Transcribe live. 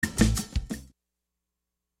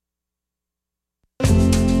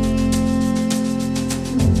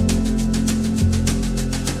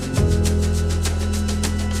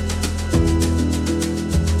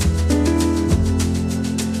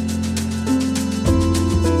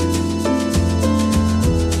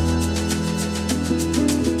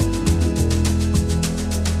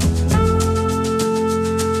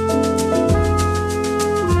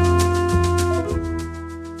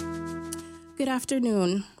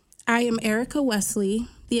afternoon. I am Erika Wesley,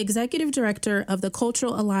 the Executive Director of the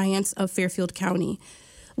Cultural Alliance of Fairfield County,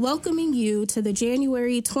 welcoming you to the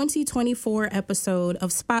January 2024 episode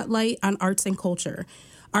of Spotlight on Arts and Culture,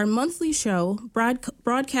 our monthly show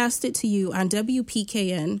broadcasted to you on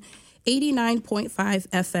WPKN 89.5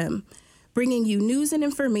 FM, bringing you news and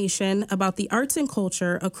information about the arts and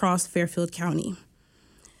culture across Fairfield County.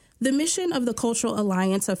 The mission of the Cultural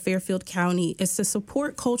Alliance of Fairfield County is to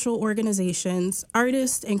support cultural organizations,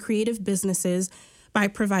 artists, and creative businesses by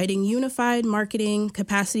providing unified marketing,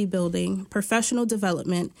 capacity building, professional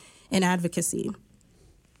development, and advocacy.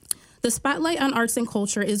 The Spotlight on Arts and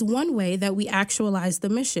Culture is one way that we actualize the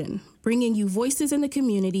mission, bringing you voices in the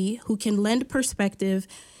community who can lend perspective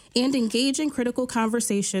and engage in critical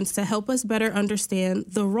conversations to help us better understand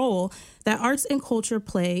the role that arts and culture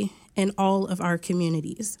play in all of our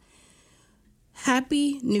communities.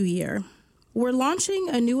 Happy New Year. We're launching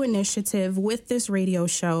a new initiative with this radio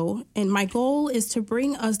show, and my goal is to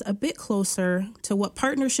bring us a bit closer to what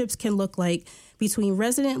partnerships can look like between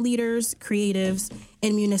resident leaders, creatives,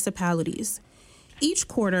 and municipalities. Each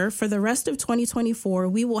quarter for the rest of 2024,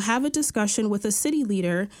 we will have a discussion with a city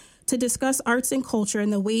leader to discuss arts and culture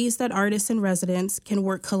and the ways that artists and residents can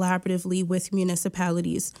work collaboratively with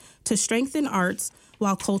municipalities to strengthen arts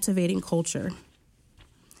while cultivating culture.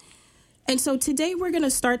 And so today we're going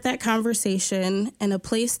to start that conversation in a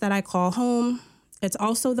place that I call home. It's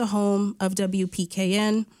also the home of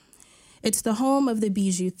WPKN. It's the home of the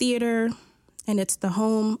Bijou Theater, and it's the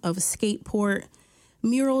home of Skateport,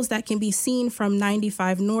 murals that can be seen from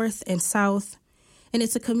 95 North and South. And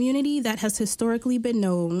it's a community that has historically been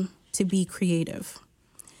known to be creative.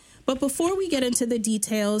 But before we get into the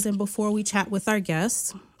details and before we chat with our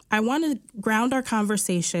guests, I want to ground our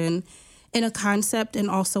conversation in a concept and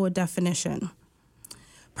also a definition.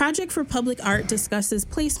 Project for Public Art discusses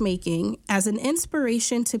placemaking as an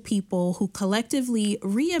inspiration to people who collectively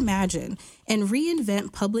reimagine and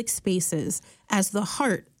reinvent public spaces as the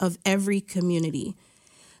heart of every community.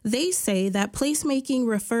 They say that placemaking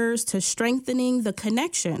refers to strengthening the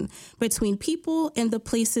connection between people and the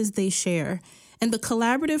places they share, and the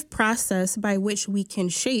collaborative process by which we can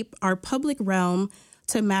shape our public realm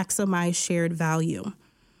to maximize shared value.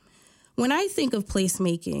 When I think of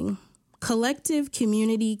placemaking, collective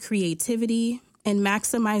community creativity, and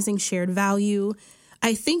maximizing shared value,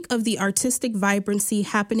 I think of the artistic vibrancy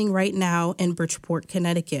happening right now in Bridgeport,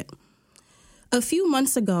 Connecticut. A few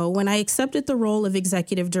months ago, when I accepted the role of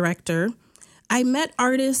executive director, I met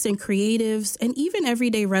artists and creatives and even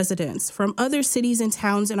everyday residents from other cities and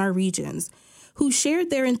towns in our regions who shared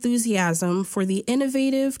their enthusiasm for the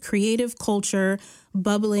innovative, creative culture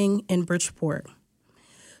bubbling in Bridgeport.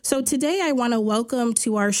 So today I want to welcome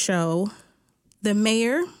to our show the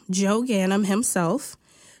Mayor, Joe Ganim himself,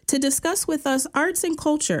 to discuss with us arts and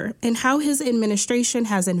culture and how his administration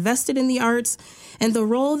has invested in the arts and the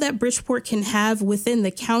role that Bridgeport can have within the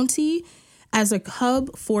county as a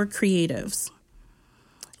hub for creatives.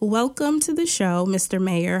 Welcome to the show, Mr.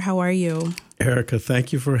 Mayor. How are you? Erika,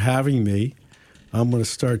 thank you for having me. I'm going to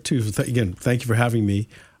start too. Again, thank you for having me.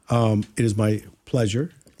 It is my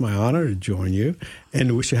pleasure, my honor to join you and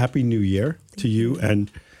to wish a happy new year to you and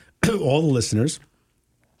all the listeners,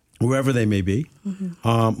 wherever they may be. Mm-hmm.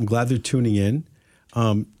 I'm glad they're tuning in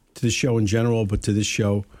to the show in general, but to this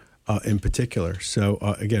show in particular. So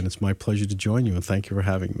again, it's my pleasure to join you, and thank you for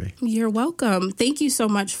having me. You're welcome. Thank you so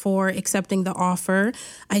much for accepting the offer.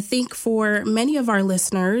 I think for many of our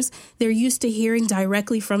listeners, they're used to hearing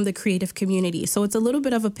directly from the creative community. So it's a little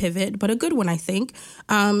bit of a pivot, but a good one, I think,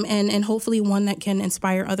 and hopefully one that can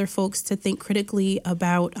inspire other folks to think critically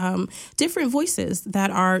about different voices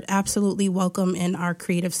that are absolutely welcome in our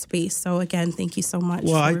creative space. So again, thank you so much.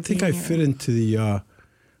 Well, I think I fit into the,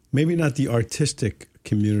 maybe not the artistic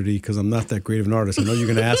community, because I'm not that great of an artist. I know you're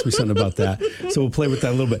going to ask me something about that, so we'll play with that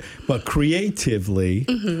a little bit. But creatively,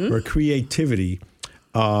 or creativity,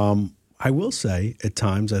 I will say at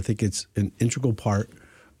times I think it's an integral part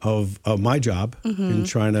of my job in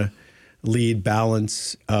trying to lead,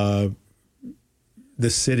 balance the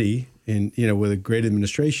city in with a great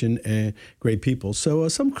administration and great people. So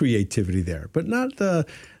some creativity there, but not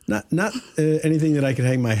anything that I could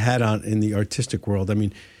hang my hat on in the artistic world. I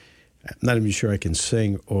mean, I'm not even sure I can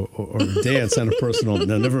sing or dance on a personal.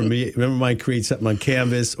 No, never mind create something on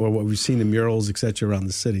canvas or what we've seen in murals, et cetera, around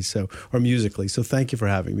the city. So, or musically. So, thank you for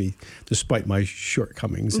having me, despite my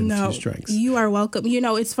shortcomings and few strengths. You are welcome. You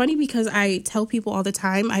know, it's funny because I tell people all the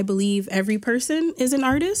time, I believe every person is an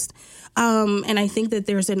artist. And I think that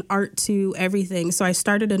there's an art to everything. So I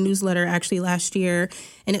started a newsletter actually last year,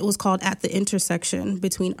 and it was called At the Intersection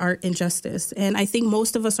Between Art and Justice. And I think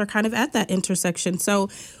most of us are kind of at that intersection. So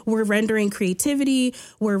we're rendering creativity,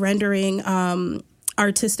 we're rendering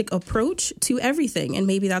artistic approach to everything. And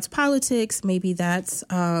maybe that's politics, maybe that's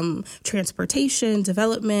transportation,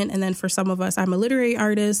 development. And then for some of us, I'm a literary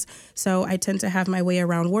artist, so I tend to have my way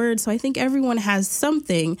around words. So I think everyone has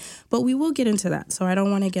something, but we will get into that. So I don't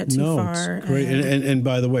want to get too far. It's great. And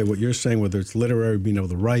by the way, what you're saying, whether it's literary, being able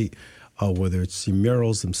to write, whether it's the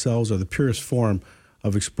murals themselves or the purest form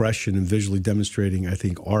of expression and visually demonstrating, I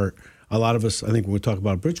think, art. A lot of us, I think when we talk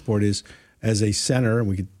about Bridgeport is as a center, and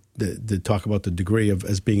we could to talk about the degree of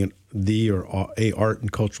as being a art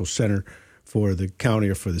and cultural center for the county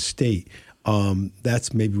or for the state.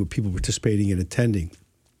 That's maybe what people participating and attending,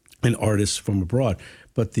 and artists from abroad.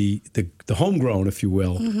 But the homegrown, if you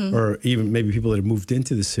will, or even maybe people that have moved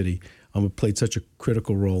into the city, have played such a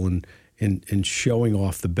critical role in showing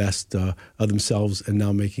off the best of themselves and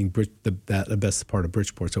now making the best part of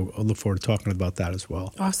Bridgeport. So I look forward to talking about that as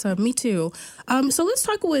well. Awesome. Me too. So let's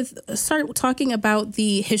start talking about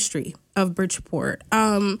the history of Bridgeport.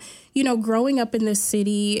 You know, growing up in this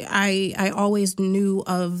city, I always knew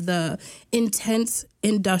of the intense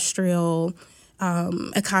industrial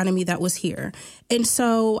economy that was here. And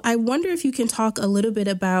so I wonder if you can talk a little bit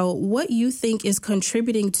about what you think is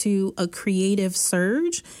contributing to a creative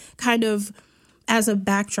surge, kind of as a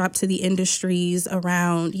backdrop to the industries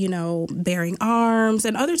around, you know, bearing arms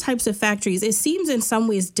and other types of factories. It seems in some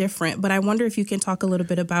ways different, but I wonder if you can talk a little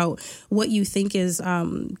bit about what you think is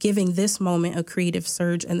giving this moment a creative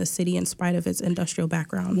surge in the city in spite of its industrial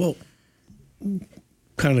background. Well,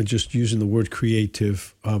 kind of just using the word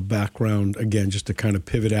creative background, again, just to kind of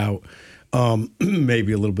pivot out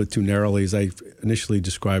maybe a little bit too narrowly as I initially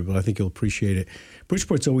described, but I think you'll appreciate it.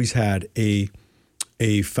 Bridgeport's always had a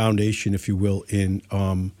foundation, if you will, in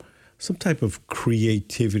some type of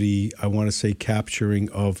creativity, I want to say capturing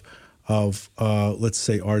of let's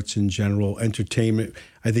say arts in general, entertainment.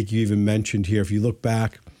 I think you even mentioned here, if you look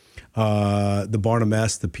back, the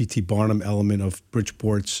Barnum-esque, the P.T. Barnum element of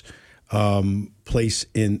Bridgeport's place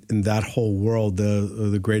in that whole world,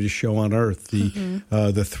 the greatest show on earth,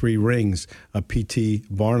 the Three Rings. P.T.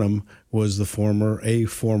 Barnum was the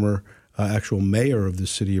former actual mayor of the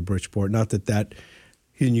city of Bridgeport. Not that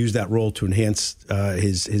he didn't use that role to enhance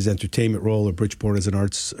his entertainment role or Bridgeport as an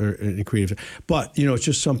arts and creative. But, you know, it's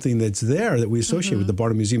just something that's there that we associate with the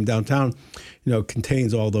Barnum Museum downtown, you know,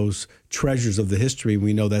 contains all those treasures of the history.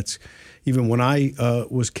 We know that's, even when I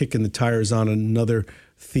was kicking the tires on another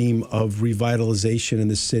theme of revitalization in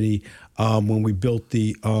the city, when we built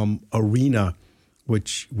the arena,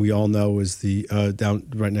 which we all know is the down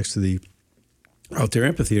right next to the out there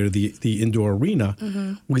amphitheater, the indoor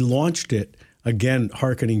arena. We launched it again,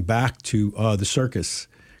 hearkening back to the circus,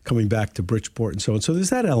 coming back to Bridgeport and so on. So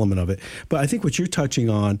there's that element of it. But I think what you're touching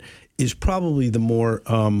on is probably the more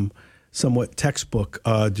somewhat textbook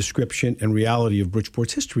description and reality of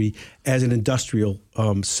Bridgeport's history as an industrial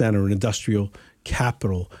center, an industrial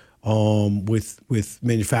capital, with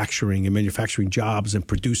manufacturing and manufacturing jobs and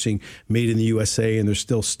producing made in the USA. And there's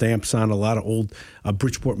still stamps on a lot of old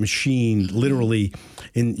Bridgeport machine, literally.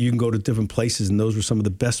 And you can go to different places, and those were some of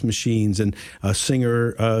the best machines. And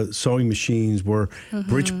Singer sewing machines were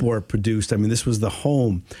Bridgeport produced. I mean, this was the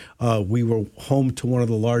home. We were home to one of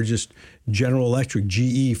the largest General Electric,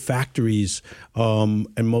 GE factories,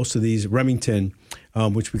 and most of these, Remington,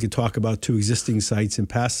 which we could talk about, two existing sites and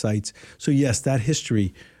past sites. So yes, that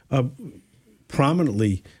history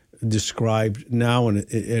prominently described now and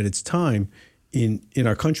at its time in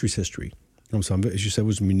our country's history. Some of it, as you said,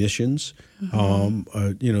 was munitions,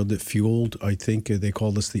 you know, that fueled, I think they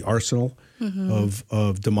called us the arsenal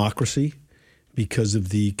of democracy, because of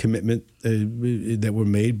the commitment that were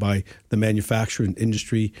made by the manufacturing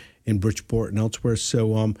industry in Bridgeport and elsewhere.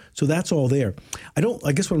 So that's all there.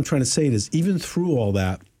 I guess what I'm trying to say is, even through all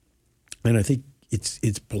that, and I think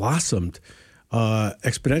it's blossomed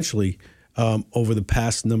exponentially over the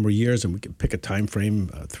past number of years, and we can pick a time frame,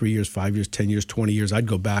 3 years, 5 years, 10 years, 20 years. I'd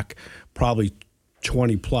go back probably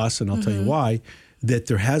 20 plus, and I'll tell you why, that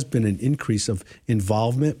there has been an increase of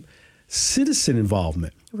involvement, citizen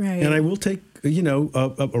involvement. Right. And I will take, you know,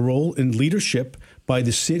 a role in leadership by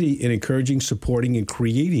the city in encouraging, supporting, and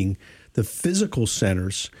creating the physical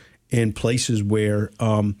centers in places where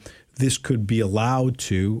this could be allowed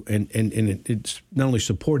to, and it's not only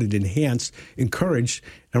supported, enhanced, encouraged,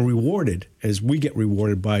 and rewarded as we get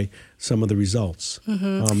rewarded by some of the results,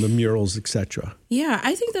 the murals, etc. Yeah,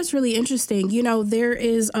 I think that's really interesting. You know, there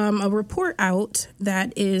is a report out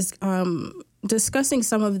that is discussing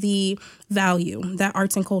some of the value that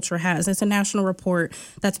arts and culture has. It's a national report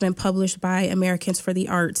that's been published by Americans for the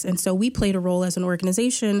Arts. And so we played a role as an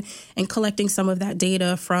organization in collecting some of that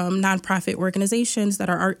data from nonprofit organizations that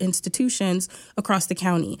are art institutions across the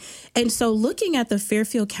county. And so looking at the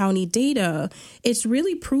Fairfield County data, it's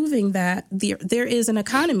really proving that there is an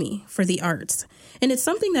economy for the arts. And it's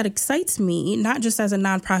something that excites me, not just as a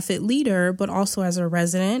nonprofit leader, but also as a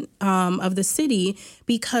resident of the city,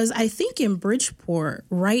 because I think in Bridgeport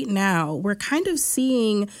right now, we're kind of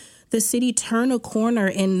seeing the city turn a corner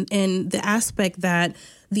in the aspect that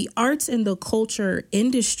the arts and the culture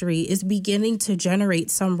industry is beginning to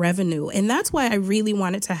generate some revenue. And that's why I really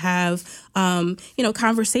wanted to have,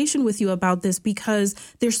 conversation with you about this, because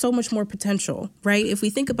there's so much more potential, right? If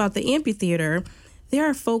we think about the amphitheater, there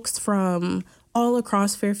are folks from all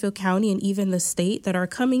across Fairfield County and even the state that are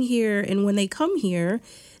coming here. And when they come here,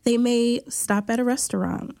 they may stop at a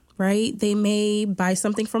restaurant, right? They may buy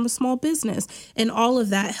something from a small business. And all of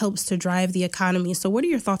that helps to drive the economy. So what are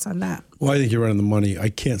your thoughts on that? Well, I think you're right on the money. I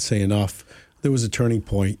can't say enough. There was a turning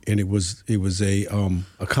point, and it was a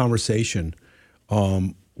conversation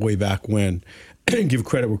way back when. Give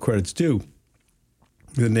credit where credit's due.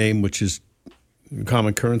 The name, which is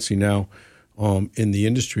common currency now, in the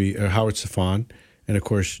industry, Howard Safon, and of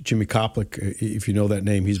course Jimmy Koplik. If you know that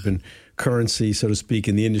name, he's been currency, so to speak,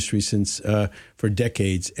 in the industry since for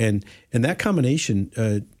decades. And that combination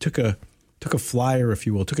took a flyer, if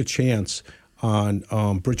you will, took a chance on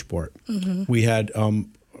Bridgeport. Mm-hmm. We had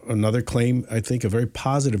another claim, I think, a very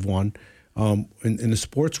positive one in the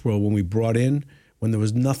sports world when we brought in, when there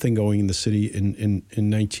was nothing going in the city in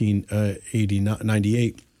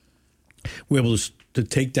 1998. We were able to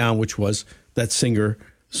take down, which was that Singer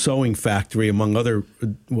sewing factory, among other,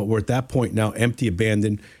 what were at that point now empty,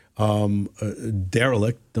 abandoned,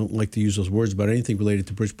 derelict, don't like to use those words about anything related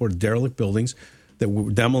to Bridgeport, derelict buildings that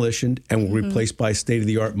were demolished and were replaced by a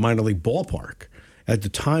state-of-the-art minor league ballpark. At the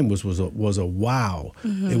time was a wow.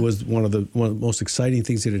 Mm-hmm. It was one of the most exciting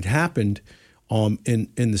things that had happened in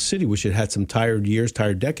the city, which had had some tired years,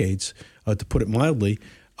 tired decades, to put it mildly,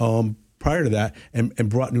 prior to that, and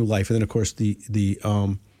brought new life. And then, of course, the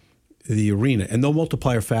arena. And those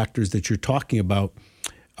multiplier factors that you're talking about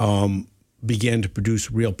began to produce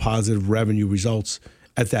real positive revenue results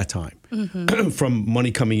at that time from money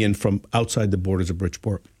coming in from outside the borders of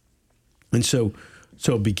Bridgeport. And so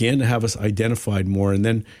it began to have us identified more. And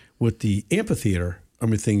then with the amphitheater, I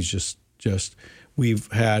mean, things just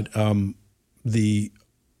we've had I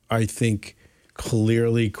think,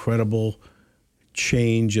 clearly credible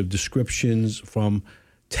change of descriptions from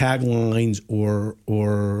taglines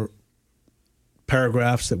or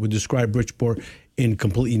paragraphs that would describe Bridgeport in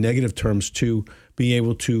completely negative terms to being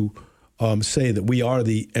able to say that we are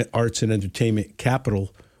the arts and entertainment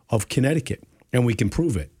capital of Connecticut, and we can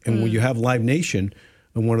prove it. And when you have Live Nation,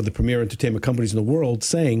 and one of the premier entertainment companies in the world,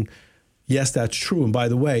 saying, yes, that's true. And by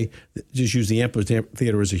the way, just use the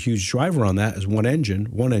amphitheater as a huge driver on that, as one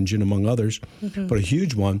engine among others, but a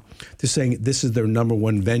huge one, to saying this is their number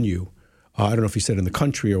one venue. I don't know if he said in the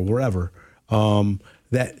country or wherever.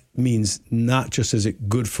 That means not just is it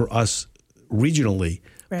good for us regionally,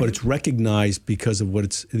 but it's recognized because of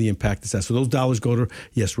what the impact it's had. So those dollars go to,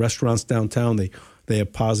 yes, restaurants downtown. They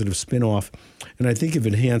have positive spin-off. And I think have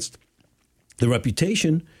enhanced the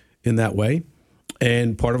reputation in that way.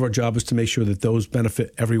 And part of our job is to make sure that those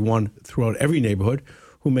benefit everyone throughout every neighborhood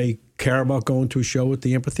who may care about going to a show at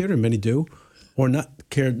the amphitheater, many do, or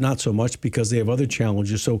not so much because they have other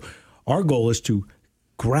challenges. So our goal is to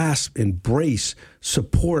grasp, embrace,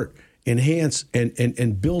 support, enhance,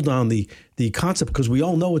 and build on the concept, because we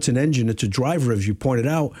all know it's an engine, it's a driver, as you pointed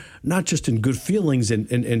out, not just in good feelings,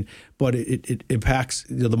 but it impacts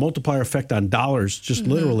the multiplier effect on dollars, just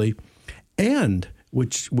literally, and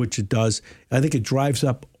which it does. I think it drives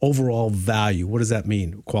up overall value. What does that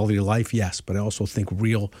mean? Quality of life, yes, but I also think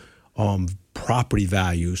real property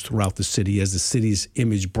values throughout the city, as the city's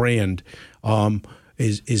image brand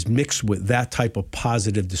is mixed with that type of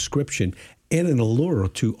positive description and an allure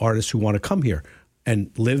to artists who want to come here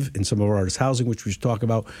and live in some of our artists' housing, which we should talk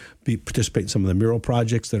about, participate in some of the mural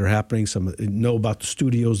projects that are happening, know about the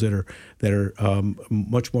studios that are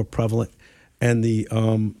much more prevalent, and the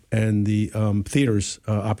theaters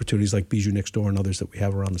opportunities like Bijou Next Door and others that we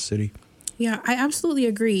have around the city. Yeah, I absolutely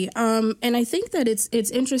agree. And I think that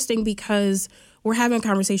it's interesting because we're having a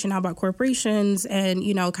conversation now about corporations and,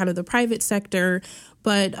 kind of the private sector.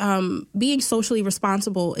 But being socially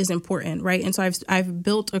responsible is important, right? And so I've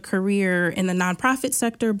built a career in the nonprofit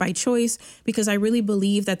sector by choice because I really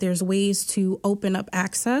believe that there's ways to open up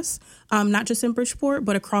access, not just in Bridgeport,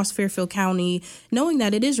 but across Fairfield County, knowing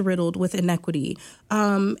that it is riddled with inequity.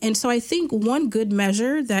 And so I think one good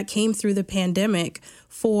measure that came through the pandemic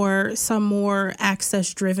for some more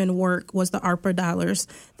access-driven work was the ARPA dollars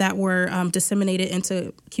that were disseminated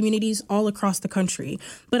into communities all across the country.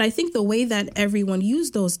 But I think the way that everyone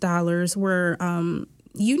used those dollars were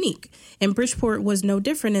unique. And Bridgeport was no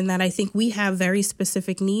different in that I think we have very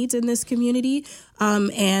specific needs in this community.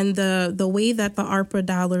 And the way that the ARPA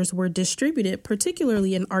dollars were distributed,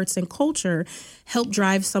 particularly in arts and culture, helped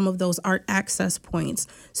drive some of those art access points.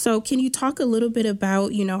 So can you talk a little bit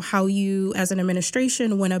about, how you as an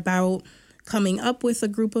administration went about coming up with a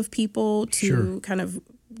group of people to kind of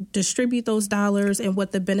distribute those dollars and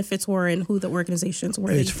what the benefits were and who the organizations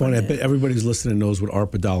were? It's funny. I bet everybody's listening knows what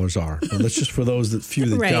ARPA dollars are. But let's just, for those few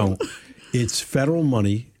that don't, it's federal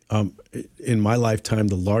money. In my lifetime,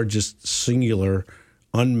 the largest singular,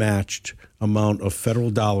 unmatched amount of federal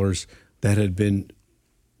dollars that had been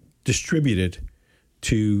distributed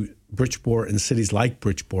to Bridgeport and cities like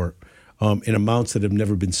Bridgeport in amounts that have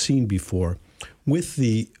never been seen before, with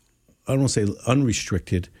the, I don't want to say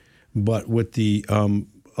unrestricted, but with the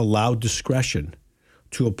allowed discretion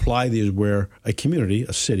to apply these where a community,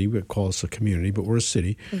 a city, we call us a community, but we're a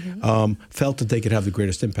city, felt that they could have the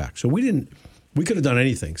greatest impact. So we could have done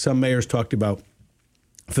anything. Some mayors talked about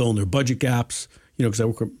filling their budget gaps, because I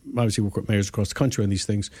work with mayors across the country on these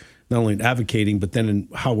things, not only in advocating, but then in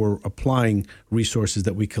how we're applying resources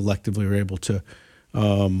that we collectively are able to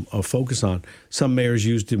focus on. Some mayors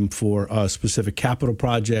used them for specific capital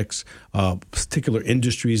projects, particular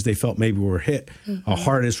industries they felt maybe were hit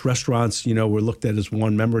hardest. Restaurants, were looked at as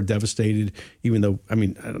one member devastated, even though,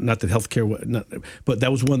 not that healthcare, but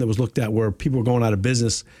that was one that was looked at where people were going out of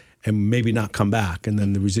business and maybe not come back. And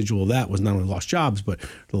then the residual of that was not only lost jobs, but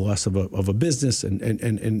the loss of a business and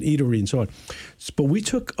eatery and so on. But we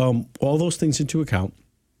took all those things into account.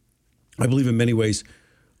 I believe in many ways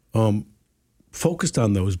focused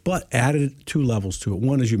on those, but added 2 levels to it.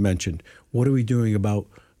 One, as you mentioned, what are we doing about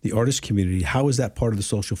the artist community? How is that part of the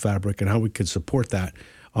social fabric and how we could support that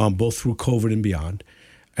both through COVID and beyond?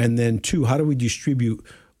 And then 2, how do we distribute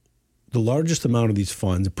the largest amount of these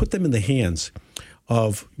funds and put them in the hands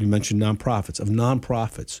of, you mentioned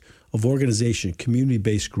nonprofits, of organization,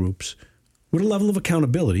 community-based groups with a level of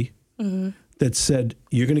accountability that said,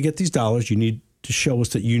 you're going to get these dollars. You need to show us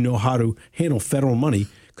that you know how to handle federal money,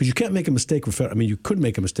 because you can't make a mistake with federal. You could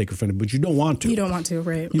make a mistake with federal, but you don't want to. You don't want to,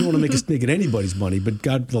 right? You don't want to make a mistake at anybody's money. But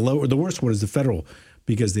the worst one is the federal,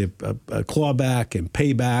 because they have a clawback and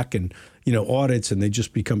payback and audits, and they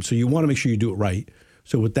just become. So you want to make sure you do it right.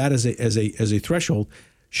 So with that as a threshold,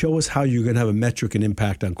 show us how you're going to have a metric and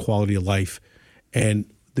impact on quality of life.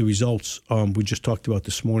 And the results we just talked about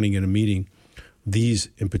this morning in a meeting, these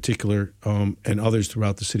in particular and others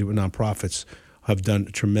throughout the city with nonprofits have done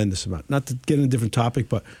a tremendous amount. Not to get in a different topic,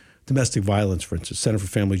 but domestic violence, for instance, Center for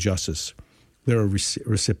Family Justice, they're a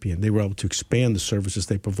recipient. They were able to expand the services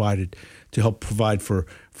they provided to help provide for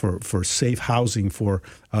safe housing for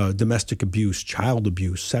domestic abuse, child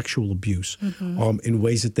abuse, sexual abuse, in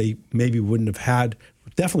ways that they maybe wouldn't have had,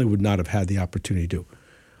 definitely would not have had the opportunity to do.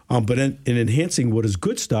 But in enhancing what is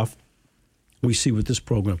good stuff, we see with this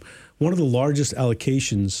program, one of the largest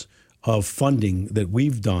allocations of funding that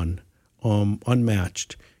we've done,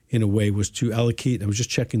 unmatched in a way, was to allocate, I was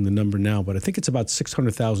just checking the number now, but I think it's about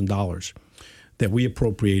 $600,000 that we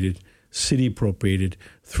city appropriated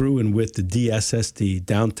through and with the DSSD,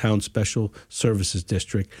 Downtown Special Services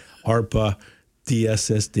District, ARPA,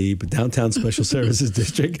 DSSD, but Downtown Special Services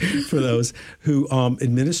District, for those who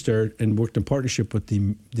administered and worked in partnership with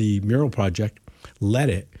the mural project, led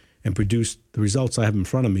it, and produced the results I have in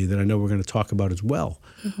front of me that I know we're going to talk about as well.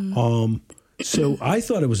 So I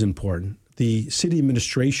thought it was important. The city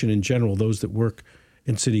administration in general, those that work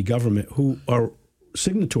in city government who are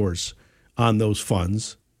signatories on those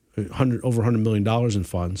funds, over $100 million in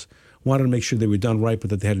funds, wanted to make sure they were done right,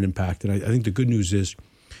 but that they had an impact. And I think the good news is,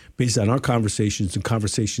 based on our conversations and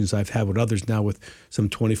conversations I've had with others now with some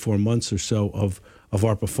 24 months or so of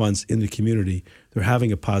ARPA funds in the community, they're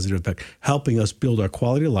having a positive impact, helping us build our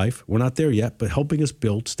quality of life. We're not there yet, but helping us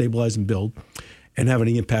build, stabilize and build, and having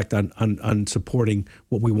an impact on supporting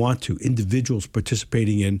what we want to, individuals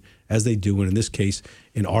participating in, as they do, and in this case,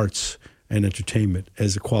 in arts and entertainment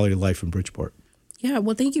as a quality of life in Bridgeport. Yeah,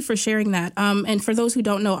 well, thank you for sharing that. And for those who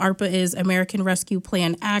don't know, ARPA is American Rescue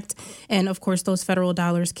Plan Act. And of course, those federal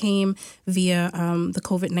dollars came via the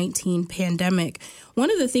COVID-19 pandemic.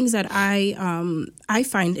 One of the things that I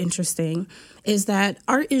find interesting is that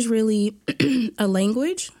art is really a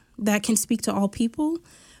language that can speak to all people,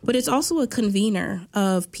 but it's also a convener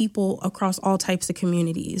of people across all types of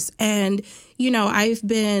communities. And, you know, I've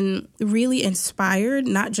been really inspired,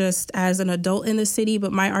 not just as an adult in the city,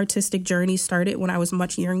 but my artistic journey started when I was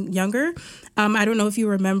much younger. I don't know if you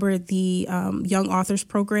remember the Young Authors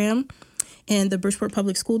Program in the Bridgeport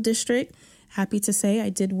Public School District. Happy to say I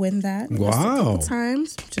did win that. Wow. A couple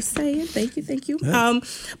times. Just saying. Thank you. Yeah.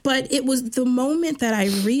 But it was the moment that I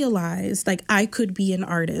realized like I could be an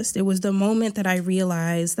artist. It was the moment that I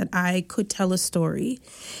realized that I could tell a story.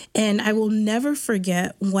 And I will never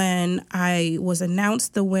forget when I was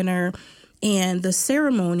announced the winner and the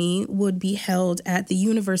ceremony would be held at the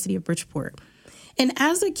University of Bridgeport. And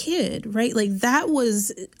as a kid, right, like that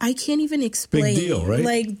was, I can't even explain. Big deal, right?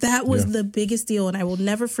 Like that was the biggest deal. And I will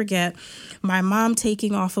never forget my mom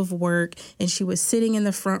taking off of work and she was sitting in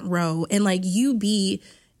the front row. And like UB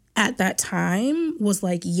at that time was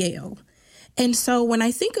like Yale. And so when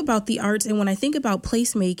I think about the arts and when I think about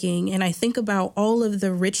placemaking and I think about all of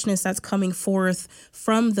the richness that's coming forth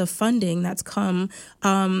from the funding that's come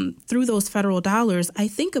through those federal dollars, I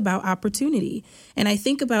think about opportunity. And I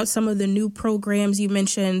think about some of the new programs you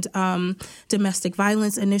mentioned, domestic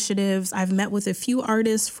violence initiatives. I've met with a few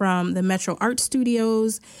artists from the Metro Art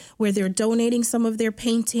Studios where they're donating some of their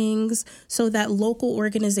paintings so that local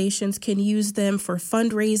organizations can use them for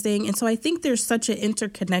fundraising. And so I think there's such an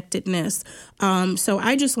interconnectedness. So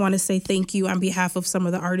I just want to say thank you on behalf of some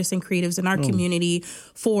of the artists and creatives in our community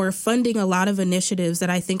for funding a lot of initiatives that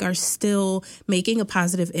I think are still making a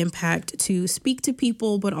positive impact to speak to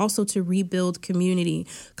people, but also to rebuild community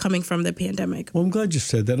coming from the pandemic. Well, I'm glad you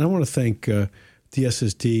said that. And I want to thank the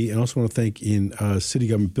SSD and also want to thank City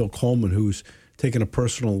Government Bill Coleman, who's taken a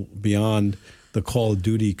personal beyond the Call of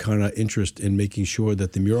Duty kind of interest in making sure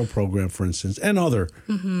that the mural program, for instance, and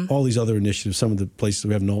all these other initiatives, some of the places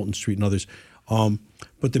we have Knowlton Street and others,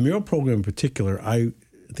 but the mural program in particular, I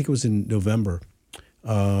think it was in November,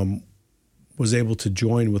 was able to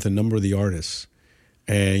join with a number of the artists.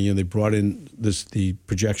 And, they brought in the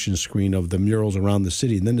projection screen of the murals around the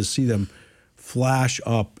city, and then to see them flash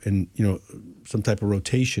up and, some type of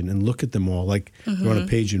rotation and look at them all like they're on a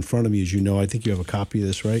page in front of me, as you know. I think you have a copy of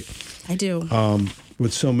this, right? I do.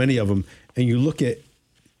 With so many of them. And you look at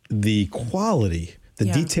the quality, the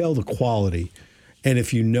detail, the quality. And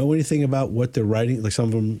if you know anything about what they're writing, like some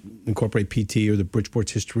of them incorporate PT or the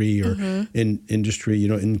Bridgeport's history or in industry,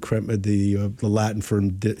 in the Latin for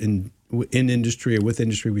in industry or with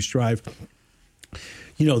industry we strive.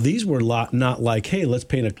 These were not like, hey, let's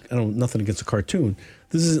paint nothing against a cartoon.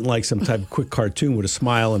 This isn't like some type of quick cartoon with a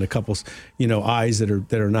smile and a couple, eyes that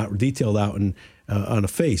are not detailed out and on a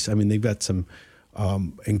face. I mean, they've got some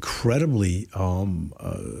incredibly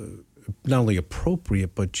not only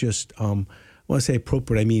appropriate, but just when I say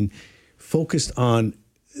appropriate, I mean focused on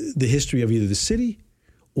the history of either the city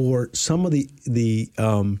or some of the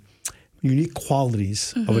unique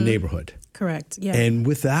qualities of a neighborhood. Correct. Yeah. And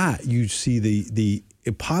with that, you see the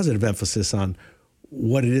positive emphasis on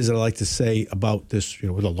what it is that I like to say about this.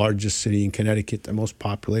 We're the largest city in Connecticut, the most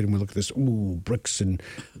populated. And we look at this, bricks and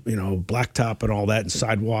blacktop and all that, and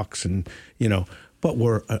sidewalks, and but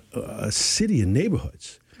we're a city in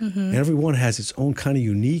neighborhoods. And everyone has its own kind of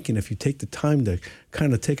unique, and if you take the time to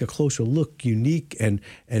kind of take a closer look, unique and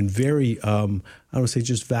very, I don't want to say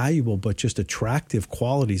just valuable, but just attractive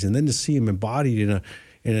qualities, and then to see them embodied in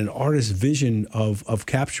an artist's vision of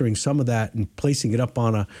capturing some of that and placing it up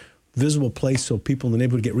on a visible place so people in the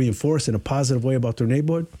neighborhood get reinforced in a positive way about their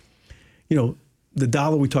neighborhood. The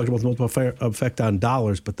dollar, we talked about the multiplier effect on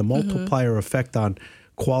dollars, but the multiplier effect on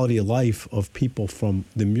quality of life of people from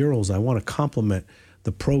the murals. I want to compliment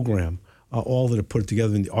the program, all that are put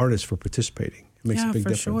together, and the artists for participating. It makes a big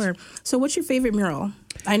difference. Sure. So what's your favorite mural?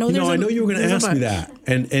 I know I know you were going to ask me that.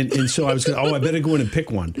 And so I was I better go in and pick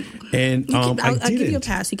one. And I'll give you a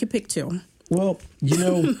pass. You can pick two. Well,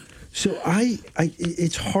 so I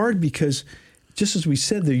it's hard because just as we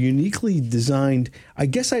said, they're uniquely designed. I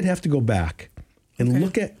guess I'd have to go back and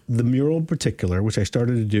look at the mural in particular, which I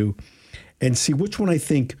started to do, and see which one I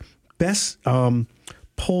think best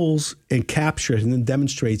pulls and captures and then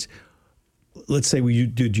demonstrates. Let's say we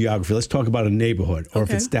do geography. Let's talk about a neighborhood, or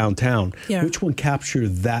if it's downtown. Yeah. Which one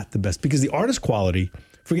captured that the best? Because the artist quality,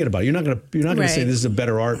 forget about it. You're not gonna say this is a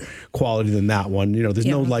better art quality than that one. There's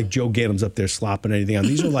no like Joe Ganim's up there slopping anything on.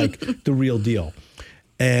 These are like the real deal.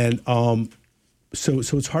 And so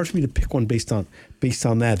it's hard for me to pick one based on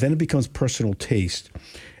that. Then it becomes personal taste,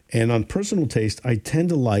 and on personal taste, I tend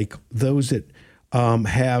to like those that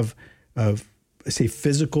have say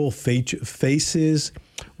physical faces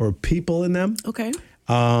or people in them. Okay.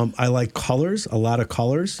 I like colors, a lot of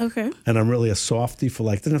colors. Okay. And I'm really a softie for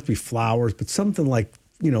like, it doesn't have to be flowers, but something like,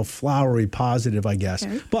 flowery, positive, I guess.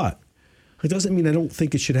 Okay. But it doesn't mean I don't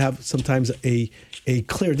think it should have sometimes a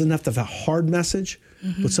clear, it doesn't have to have a hard message,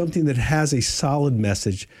 but something that has a solid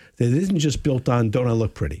message that isn't just built on, don't I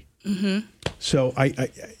look pretty? Mm-hmm. So I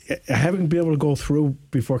haven't been able to go through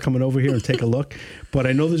before coming over here and take a look, but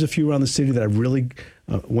I know there's a few around the city that I really,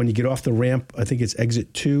 when you get off the ramp, I think it's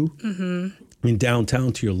exit 2 in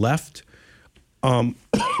downtown to your left.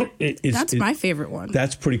 That's my favorite one.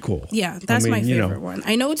 That's pretty cool. Yeah, that's my favorite one.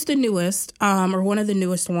 I know it's the newest, or one of the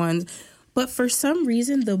newest ones, but for some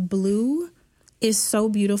reason the blue is so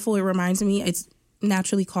beautiful. It reminds me, it's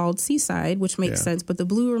naturally called Seaside, which makes sense, but the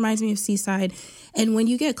blue reminds me of Seaside. And when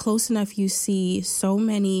you get close enough, you see so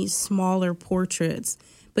many smaller portraits.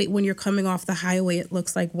 But when you're coming off the highway, it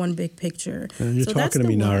looks like one big picture. And you're talking to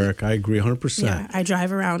me now, Eric. I agree 100%. Yeah, I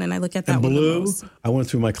drive around and I look at that and one blue, the most. I went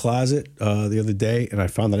through my closet the other day and I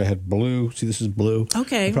found that I had blue. See, this is blue.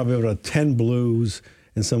 Okay. I probably have about 10 blues.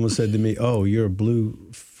 And someone said to me, oh, you're a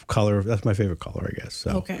blue color. That's my favorite color, I guess.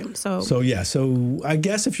 So, okay. So I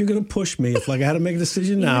guess if you're going to push me, if like I had to make a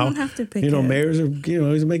decision now, don't have to pick mayors are,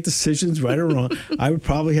 always make decisions right or wrong. I would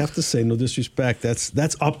probably have to say, no disrespect, that's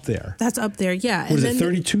up there. That's up there, yeah. What is it,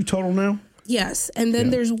 32 total now? Yes. And then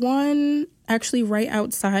there's one actually right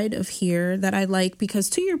outside of here that I like because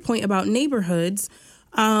to your point about neighborhoods,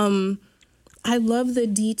 I love the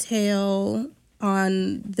detail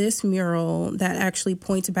on this mural that actually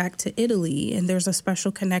points back to Italy, and there's a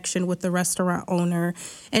special connection with the restaurant owner.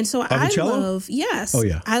 And so I love, he's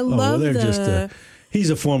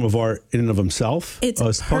a form of art in and of himself. It's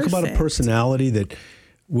talk about a personality that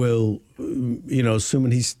will,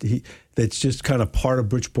 assuming that's just kind of part of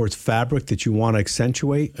Bridgeport's fabric that you want to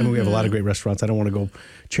accentuate. I mean, we have a lot of great restaurants. I don't want to go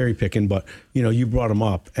cherry picking, but you brought them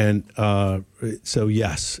up, and so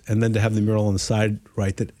yes, and then to have the mural on the side,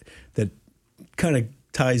 right, that kind of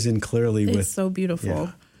ties in clearly with. It's so beautiful.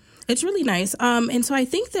 Yeah. It's really nice. And so I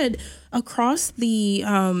think that across the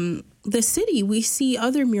city, we see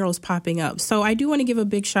other murals popping up. So I do want to give a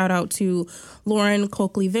big shout out to Lauren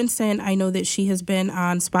Coakley-Vincent. I know that she has been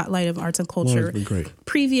on Spotlight of Arts and Culture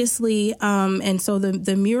previously. And so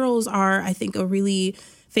the murals are, I think, a really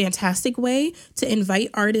fantastic way to invite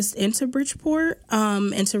artists into Bridgeport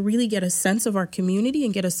and to really get a sense of our community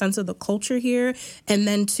and get a sense of the culture here, and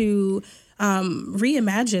then to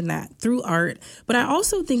reimagine that through art. But I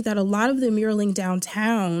also think that a lot of the muraling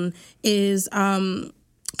downtown is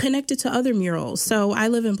connected to other murals. So I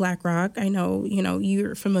live in Black Rock. I know,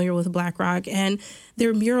 you're familiar with Black Rock, and there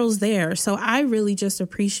are murals there. So I really just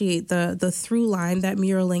appreciate the through line that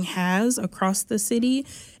muraling has across the city.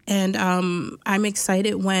 And I'm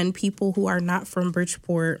excited when people who are not from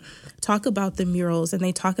Bridgeport talk about the murals, and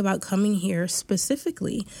they talk about coming here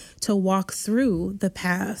specifically to walk through the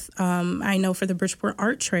path. I know for the Bridgeport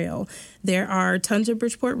Art Trail, there are tons of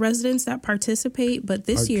Bridgeport residents that participate, but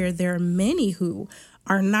this year there are many who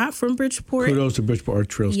are not from Bridgeport. Kudos to Bridgeport Art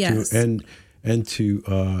Trails too, and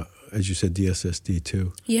to as you said, DSSD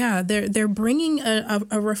too. Yeah, they're bringing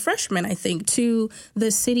a refreshment, I think, to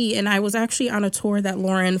the city. And I was actually on a tour that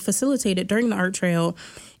Lauren facilitated during the art trail,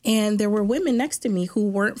 and there were women next to me who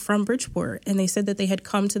weren't from Bridgeport, and they said that they had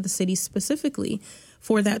come to the city specifically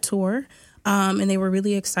for that tour. And they were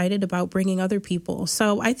really excited about bringing other people.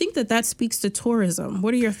 So I think that speaks to tourism.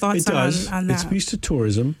 What are your thoughts on that? It speaks to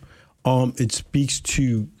tourism. It speaks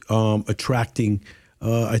to attracting,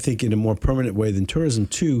 I think, in a more permanent way than tourism,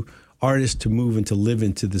 too, artists to move and to live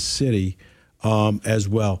into the city as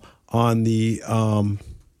well. On the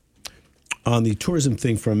tourism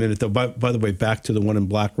thing for a minute, though, by the way, back to the one in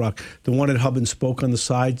Black Rock, the one at Hub and Spoke on the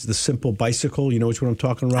sides, the simple bicycle, you know which one I'm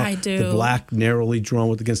talking about? I do. The black, narrowly drawn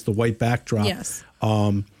against the white backdrop. Yes.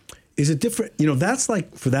 Is it different? That's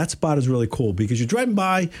like, for that spot is really cool because you're driving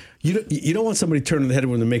by, you don't want somebody turning their head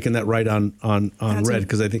when they're making that right on red,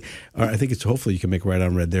 because I think it's, hopefully you can make right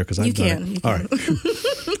on red there because I've done it. You can. All right.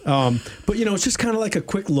 But it's just kind of like a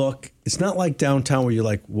quick look. It's not like downtown where you're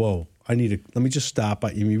like, whoa, let me just stop.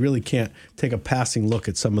 You really can't take a passing look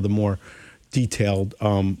at some of the more detailed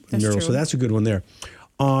murals. True. So that's a good one there.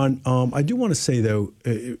 I do want to say though,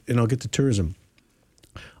 and I'll get to tourism,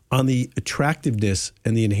 on the attractiveness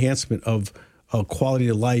and the enhancement of quality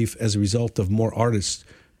of life as a result of more artists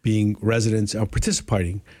being residents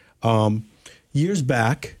participating. Years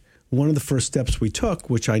back, one of the first steps we took,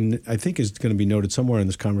 which I think is going to be noted somewhere in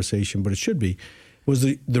this conversation, but it should be, was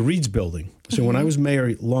the Reed's building. So when I was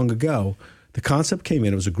mayor long ago, the concept came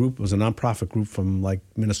in. It was a nonprofit group from like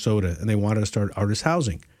Minnesota, and they wanted to start artist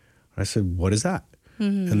housing. I said, "What is that?"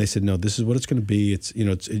 And they said, "No, this is what it's going to be.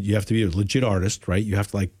 You have to be a legit artist, right? You have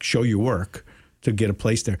to like show your work to get a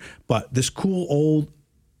place there. But this cool old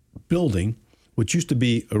building, which used to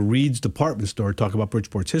be a Reed's department store, talk about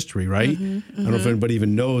Bridgeport's history, right? I don't know if anybody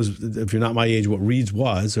even knows, if you're not my age, what Reed's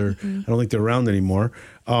was, or I don't think they're around anymore.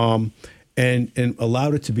 And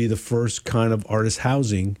allowed it to be the first kind of artist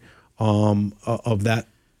housing of that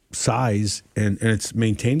size, and it's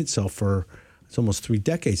maintained itself for it's almost 3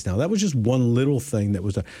 decades now. That was just one little thing that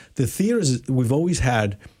was done. The theaters, we've always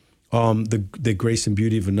had the grace and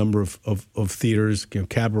beauty of a number of theaters,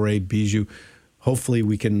 Cabaret, Bijou. Hopefully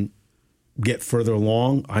we can get further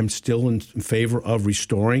along. I'm still in favor of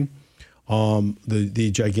restoring.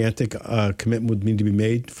 The gigantic commitment would need to be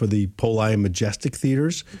made for the Poli and Majestic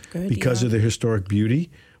theaters because of their historic beauty.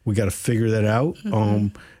 We got to figure that out.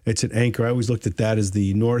 It's an anchor. I always looked at that as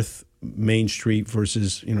the North Main Street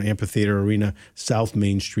versus Amphitheater Arena, South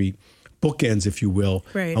Main Street, bookends, if you will,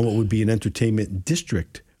 on what would be an entertainment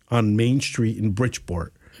district on Main Street in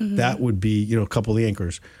Bridgeport. That would be a couple of the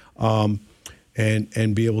anchors,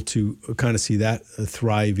 and be able to kind of see that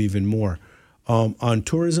thrive even more. On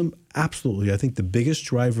tourism, absolutely. I think the biggest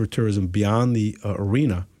driver of tourism beyond the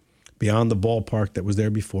arena, beyond the ballpark that was there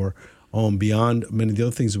before, beyond many of the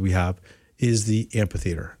other things that we have, is the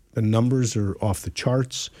amphitheater. The numbers are off the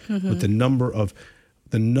charts, with the number of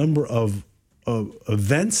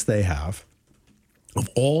events they have of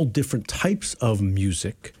all different types of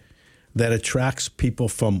music that attracts people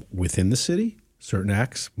from within the city, certain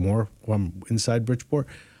acts more from inside Bridgeport,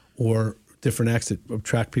 or different acts that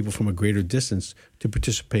attract people from a greater distance to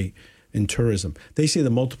participate in tourism. They say the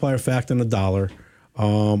multiplier effect on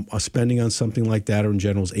 $1, spending on something like that or in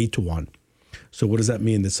general is 8 to 1. So what does that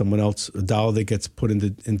mean? That someone else, $1 that gets put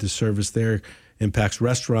into service there impacts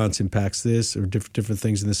restaurants, impacts this or different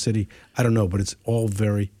things in the city? I don't know, but it's all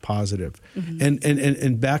very positive.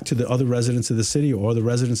 And back to the other residents of the city or the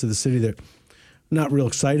residents of the city that are not real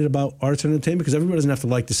excited about arts and entertainment, because everybody doesn't have to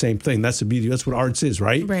like the same thing. That's the beauty. That's what arts is,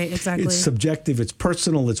 right? Right, exactly. It's subjective. It's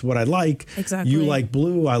personal. It's what I like. Exactly. You like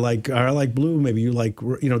blue. I like blue. Maybe you like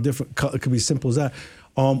different. It could be as simple as that.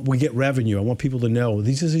 We get revenue. I want people to know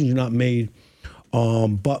these decisions are not made.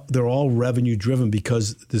 But they're all revenue driven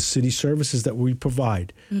because the city services that we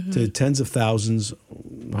provide to tens of thousands,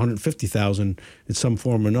 150,000 in some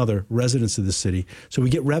form or another, residents of the city. So we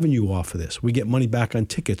get revenue off of this. We get money back on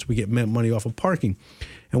tickets. We get money off of parking.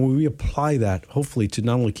 And when we apply that, hopefully, to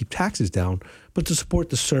not only keep taxes down, but to support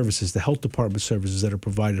the services, the health department services that are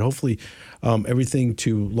provided. Hopefully, everything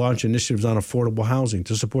to launch initiatives on affordable housing,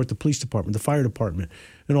 to support the police department, the fire department,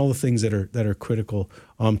 and all the things that are critical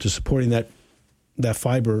to supporting that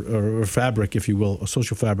fiber or fabric, if you will, a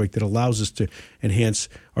social fabric that allows us to enhance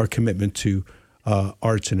our commitment to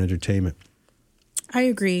arts and entertainment. I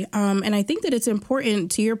agree. And I think that it's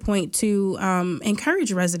important, to your point, to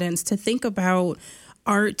encourage residents to think about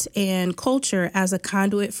art and culture as a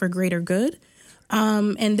conduit for greater good.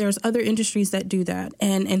 And there's other industries that do that.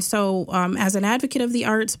 And so as an advocate of the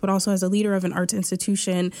arts, but also as a leader of an arts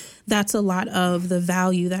institution, that's a lot of the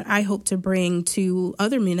value that I hope to bring to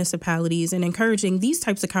other municipalities and encouraging these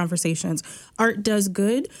types of conversations. Art does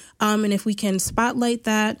good. And if we can spotlight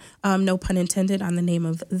that, no pun intended on the name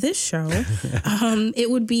of this show, it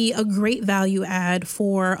would be a great value add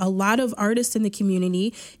for a lot of artists in the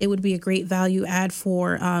community. It would be a great value add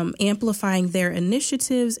for amplifying their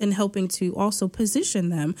initiatives and helping to also position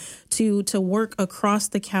them to work across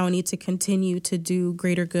the county to continue to do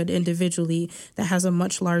greater good individually that has a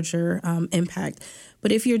much larger impact.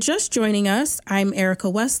 But if you're just joining us, I'm Erika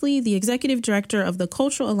Wesley, the Executive Director of the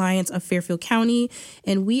Cultural Alliance of Fairfield County,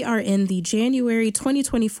 and we are in the January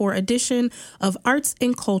 2024 edition of Arts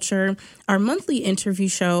and Culture, our monthly interview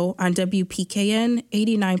show on WPKN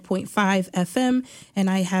 89.5 FM, and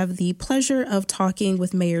I have the pleasure of talking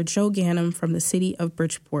with Mayor Joe Ganim from the city of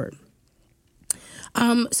Bridgeport.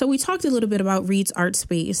 So we talked a little bit about Reed's Art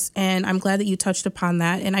Space, and I'm glad that you touched upon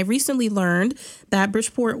that. And I recently learned that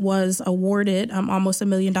Bridgeport was awarded almost $1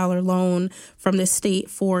 million loan from the state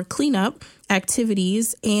for cleanup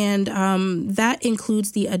activities, and that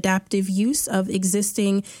includes the adaptive use of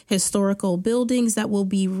existing historical buildings that will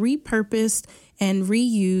be repurposed and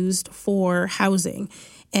reused for housing,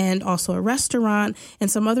 and also a restaurant and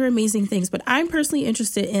some other amazing things. But I'm personally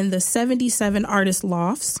interested in the 77 artist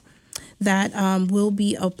lofts that will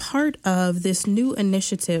be a part of this new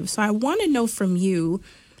initiative. So I want to know from you,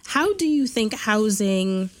 how do you think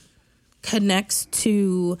housing connects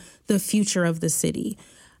to the future of the city.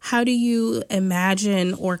 How do you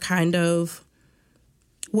imagine, or kind of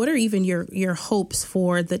what are even your hopes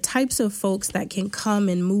for the types of folks that can come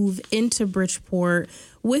and move into Bridgeport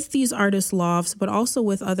with these artist lofts, but also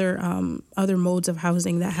with other modes of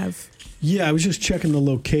housing that have? Yeah, I was just checking the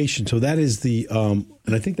location. So that is the,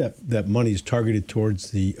 and I think that money is targeted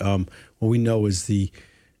towards the, what we know is the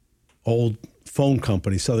old phone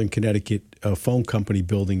company, Southern Connecticut phone company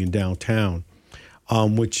building in downtown,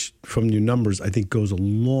 which from your numbers, I think goes a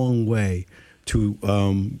long way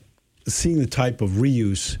to seeing the type of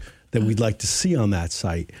reuse that we'd like to see on that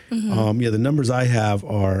site. The numbers I have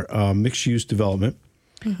are mixed-use development,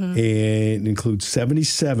 and includes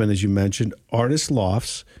 77, as you mentioned, artist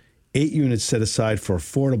lofts, 8 units set aside for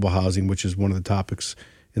affordable housing, which is one of the topics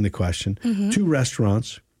in the question, 2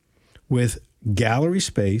 restaurants with gallery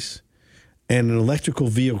space and an electrical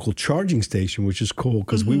vehicle charging station, which is cool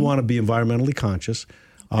because we want to be environmentally conscious.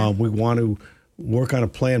 We want to work on a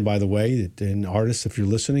plan, by the way, and artists, if you're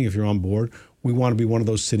listening, if you're on board, we want to be one of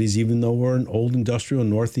those cities, even though we're an old industrial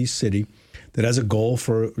northeast city, that has a goal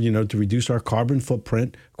for, to reduce our carbon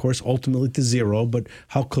footprint, of course, ultimately to zero, but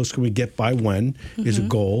how close can we get by when is a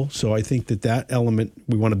goal. So I think that element,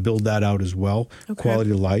 we want to build that out as well,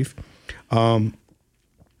 quality of life. The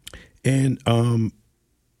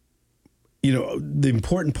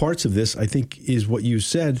important parts of this, I think, is what you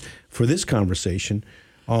said for this conversation.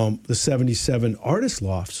 The 77 artist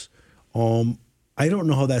lofts, I don't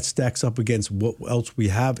know how that stacks up against what else we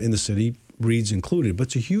have in the city, Reed's included, but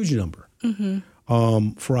it's a huge number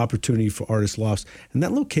for opportunity for artist lofts. And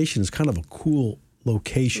that location is kind of a cool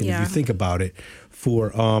location if you think about it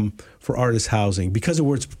for artist housing because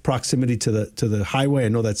of its proximity to the highway. I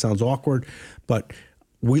know that sounds awkward, but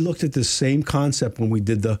we looked at the same concept when we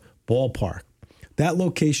did the ballpark. That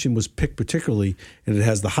location was picked particularly, and it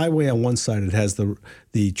has the highway on one side, it has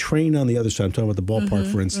the train on the other side. I'm talking about the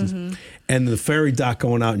ballpark, for instance, and the ferry dock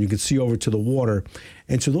going out, and you can see over to the water.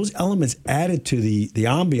 And so those elements added to the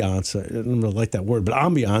ambiance, I don't really like that word, but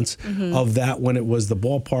ambiance of that when it was the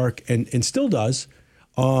ballpark, and still does,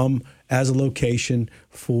 as a location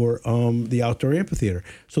for the outdoor amphitheater.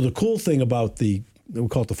 So the cool thing about we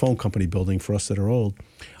call it the phone company building for us that are old.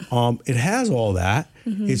 It has all that.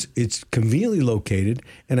 It's conveniently located,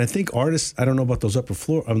 and I think artists. I don't know about those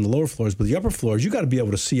the lower floors, but the upper floors, you got to be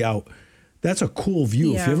able to see out. That's a cool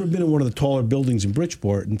view. If you've ever been in one of the taller buildings in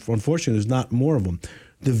Bridgeport, and unfortunately, there's not more of them.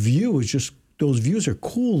 The view is just those views are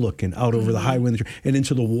cool looking out over the highway and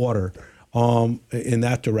into the water in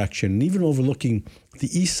that direction, and even overlooking the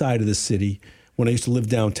east side of the city. When I used to live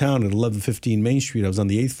downtown at 1115 Main Street, I was on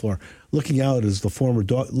the 8th floor. Looking out as the former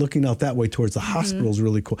looking out that way towards the hospital is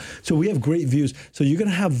really cool. So we have great views. So you're going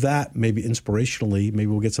to have that maybe inspirationally. Maybe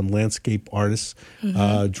we'll get some landscape artists,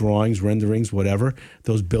 drawings, renderings, whatever.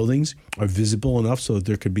 Those buildings are visible enough so that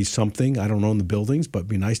there could be something. I don't own the buildings, but it'd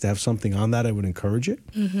be nice to have something on that. I would encourage it.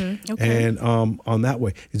 And on that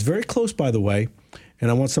way. It's very close, by the way, and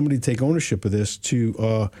I want somebody to take ownership of this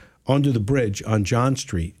to Under the Bridge on John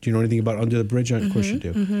Street. Do you know anything about Under the Bridge? Of course you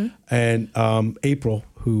do. And April,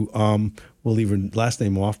 who we'll leave her last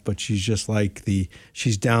name off, but she's just like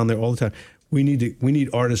she's down there all the time. We need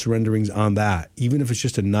artist renderings on that, even if it's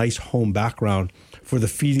just a nice home background for the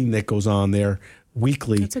feeding that goes on there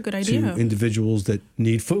weekly. That's a good idea. To individuals that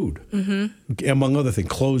need food, among other things.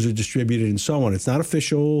 Clothes are distributed and so on. It's not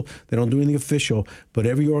official. They don't do anything official, but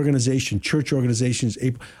every organization, church organizations,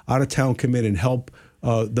 out of town come in and help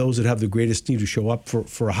those that have the greatest need to show up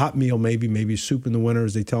for a hot meal, maybe soup in the winter,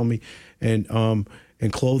 as they tell me,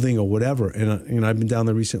 and clothing or whatever. And I've been down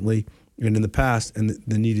there recently and in the past, and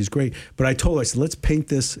the need is great. But I told her, I said, let's paint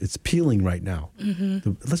this. It's peeling right now.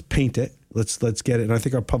 Let's paint it. Let's get it. And I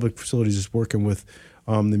think our public facilities is working with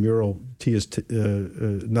the mural. Tia's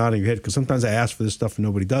nodding her head because sometimes I ask for this stuff and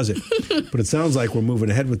nobody does it. But it sounds like we're moving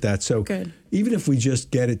ahead with that. So even if we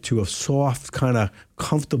just get it to a soft, kind of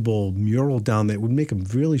comfortable mural down there, it would make a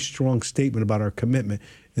really strong statement about our commitment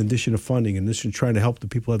in addition to funding, in addition to trying to help the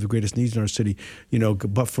people who have the greatest needs in our city.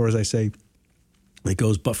 But for, as I say, it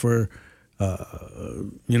goes, but for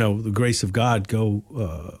the grace of God, go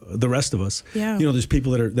the rest of us. There's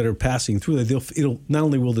people that are passing through that. It'll not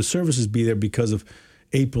only will the services be there because of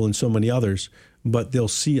April and so many others, but they'll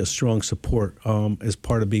see a strong support as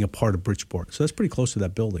part of being a part of Bridgeport. So that's pretty close to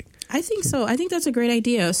that building. I think so. I think that's a great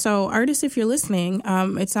idea. So artists, if you're listening,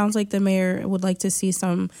 it sounds like the mayor would like to see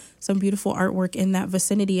some beautiful artwork in that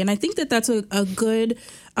vicinity. And I think that's a good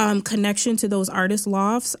connection to those artist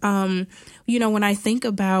lofts. When I think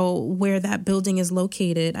about where that building is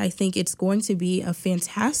located, I think it's going to be a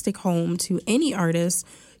fantastic home to any artist.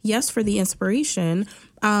 Yes, for the inspiration,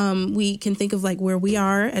 We can think of like where we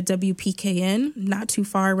are at WPKN, not too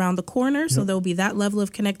far around the corner. So there'll be that level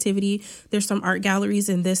of connectivity. There's some art galleries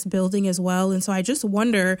in this building as well. And so I just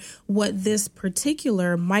wonder what this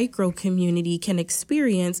particular micro community can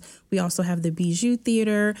experience. We also have the Bijou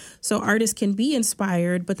Theater. So artists can be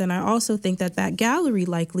inspired. But then I also think that gallery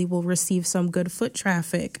likely will receive some good foot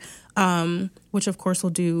traffic, which of course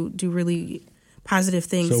will do really positive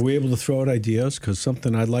things. So we're able to throw out ideas, because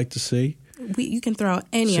something I'd like to see. You can throw out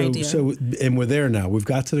any idea. And we're there now. We've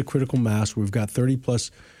got to the critical mass. We've got 30 plus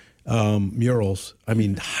murals. I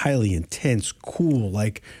mean, highly intense, cool,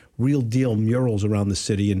 like real deal murals around the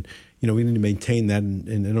city. And, we need to maintain that.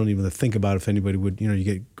 And I don't even think about if anybody would, you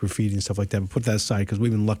get graffiti and stuff like that. But put that aside, because we've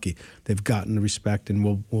been lucky. They've gotten the respect, and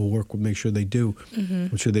we'll work with make sure they do.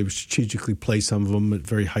 I'm sure they strategically place some of them at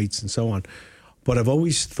very heights and so on. But I've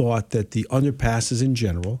always thought that the underpasses in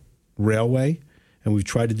general, railway, and we've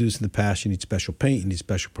tried to do this in the past. You need special paint, you need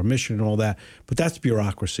special permission and all that. But that's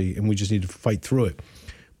bureaucracy, and we just need to fight through it.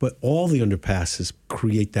 But all the underpasses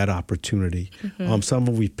create that opportunity. Some of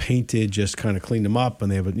them we've painted, just kind of cleaned them up,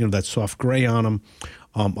 and they have that soft gray on them.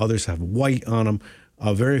 Others have white on them.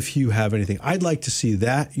 Very few have anything. I'd like to see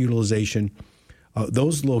that utilization,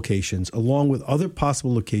 those locations, along with other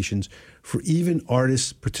possible locations for even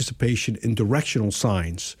artists' participation in directional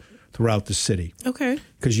signs throughout the city. Okay.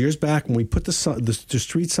 Because years back, when we put the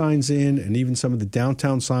street signs in, and even some of the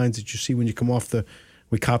downtown signs that you see when you come off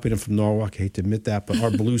we copied them from Norwalk. I hate to admit that, but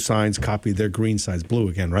our blue signs copied their green signs. Blue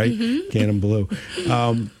again, right? Ganim blue.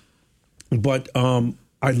 But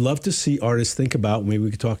I'd love to see artists think about, maybe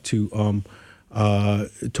we could talk to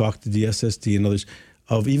DSSD and others,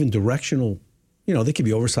 of even directional. They could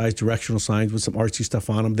be oversized directional signs with some artsy stuff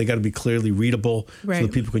on them. They got to be clearly readable so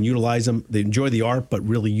that people can utilize them. They enjoy the art, but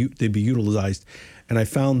really they'd be utilized. And I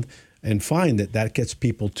find that gets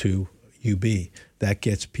people to UB. That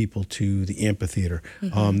gets people to the amphitheater.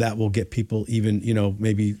 That will get people even,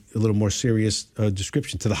 maybe a little more serious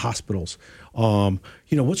description to the hospitals.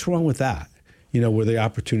 What's wrong with that? Where the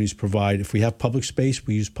opportunities provide. If we have public space,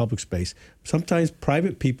 we use public space. Sometimes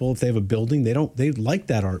private people, if they have a building, they like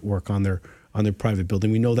that artwork on their private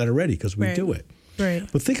building. We know that already because we do it. Right.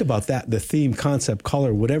 But think about that, the theme, concept,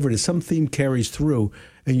 color, whatever it is, some theme carries through,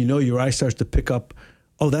 and your eye starts to pick up,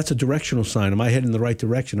 oh, that's a directional sign. Am I heading in the right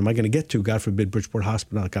direction? Am I going to get to, God forbid, Bridgeport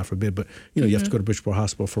Hospital? Not God forbid, but you have to go to Bridgeport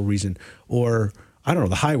Hospital for a reason. Or, I don't know,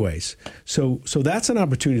 the highways. So that's an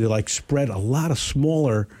opportunity to spread a lot of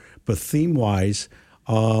smaller, but theme-wise,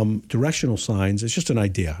 directional signs. It's just an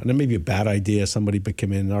idea. And it may be a bad idea. Somebody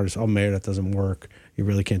became an artist, Mayor, that doesn't work. You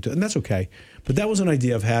really can't do it. And that's okay. But that was an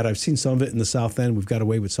idea I've had. I've seen some of it in the South End. We've got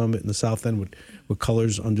away with some of it in the South End with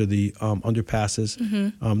colors under the underpasses.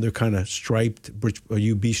 They're kind of striped,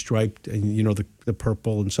 UB striped, and the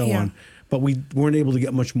purple and so on. But we weren't able to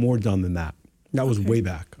get much more done than that. That was way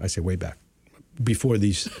back. I say way back. Before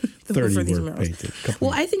these 30 were painted.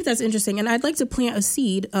 Well, I think that's interesting. And I'd like to plant a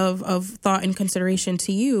seed of thought and consideration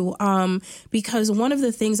to you, because one of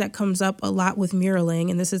the things that comes up a lot with muraling,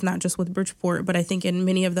 and this is not just with Bridgeport, but I think in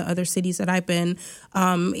many of the other cities that I've been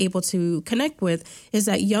able to connect with, is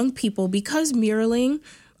that young people, because muraling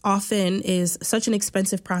often is such an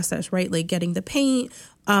expensive process, right? Like getting the paint.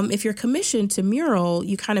 If you're commissioned to mural,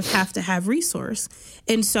 you kind of have to have resource.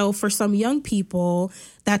 And so for some young people,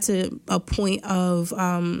 that's a point of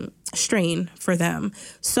strain for them.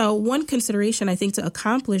 So one consideration, I think, to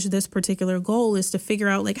accomplish this particular goal is to figure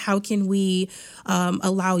out, how can we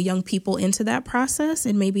allow young people into that process?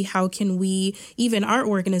 And maybe how can we, even our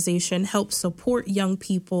organization, help support young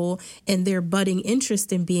people in their budding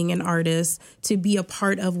interest in being an artist to be a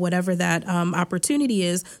part of whatever that opportunity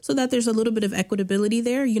is, so that there's a little bit of equitability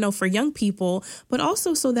there, for young people, but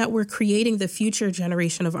also so that we're creating the future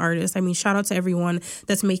generation of artists. I mean, shout out to everyone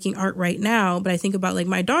that's making art right now. But I think about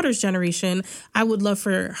my daughter's generation. I would love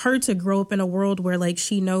for her to grow up in a world where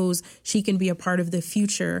she knows she can be a part of the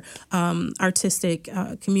future artistic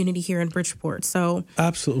community here in Bridgeport. So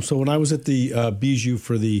absolutely. So when I was at the Bijou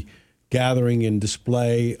for the gathering and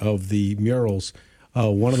display of the murals,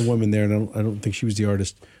 one of the women there, and I don't think she was the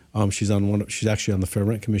artist. She's actually on the Fair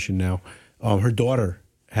Rent Commission now. Her daughter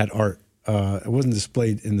had art. It wasn't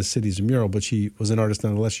displayed in the city as a mural, but she was an artist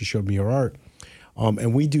nonetheless. She showed me her art.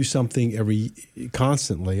 And we do something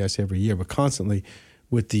constantly, I say every year, but constantly,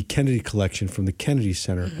 with the Kennedy collection from the Kennedy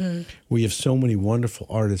Center. We have so many wonderful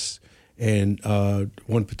artists. And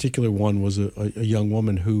one particular one was a young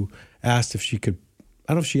woman who asked if she could,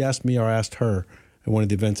 I don't know if she asked me or asked her at one of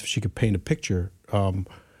the events if she could paint a picture.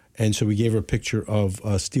 And so we gave her a picture of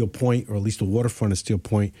Steel Point, or at least the waterfront of Steel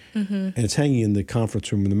Point, and it's hanging in the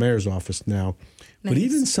conference room in the mayor's office now. Nice. But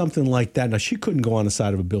even something like that, now she couldn't go on the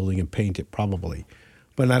side of a building and paint it probably,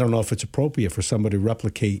 but I don't know if it's appropriate for somebody to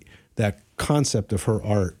replicate that concept of her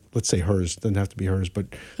art. Let's say hers, doesn't have to be hers, but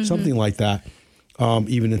something like that,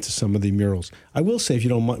 even into some of the murals. I will say, if you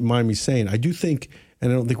don't mind me saying, I do think,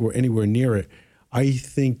 and I don't think we're anywhere near it, I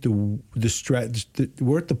think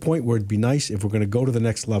we're at the point where it'd be nice if we're going to go to the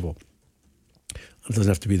next level. It doesn't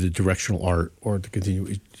have to be the directional art or to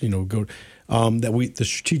continue, go. The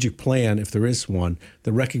strategic plan, if there is one,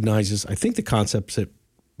 that recognizes, I think, the concepts that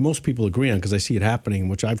most people agree on, because I see it happening,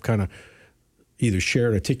 which I've kind of either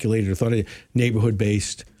shared, articulated, or thought of,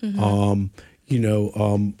 neighborhood-based,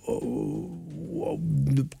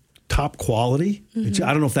 top quality. I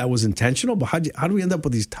don't know if that was intentional, but how do we end up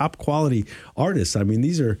with these top quality artists? I mean,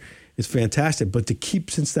 it's fantastic. But to keep,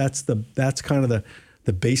 since that's kind of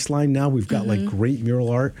the baseline now, we've got like great mural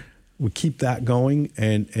art. We keep that going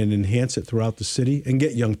and enhance it throughout the city and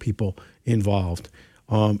get young people involved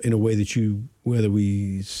in a way that whether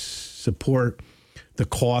we support the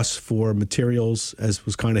costs for materials, as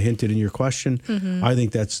was kind of hinted in your question. I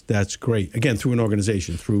think that's great. Again, through an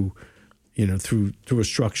organization, through a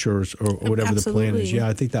structure or whatever the plan is. Yeah,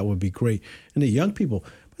 I think that would be great. And the young people,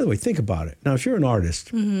 by the way, think about it. Now, if you're an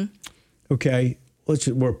artist, okay,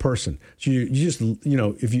 we're a person. So you just,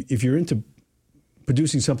 if you're into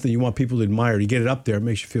producing something you want people to admire, you get it up there, it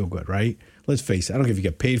makes you feel good, right? Let's face it. I don't care if you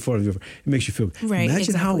get paid for it. It makes you feel good. Right,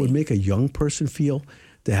 Imagine how it would make a young person feel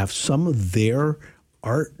to have some of their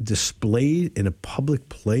art displayed in a public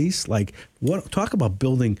place. Like, talk about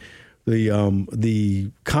building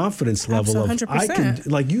the confidence level 100%. Of I can,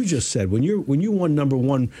 like you just said, when you won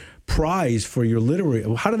 #1 prize for your literary,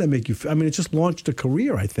 how did that make you feel? I mean, it just launched a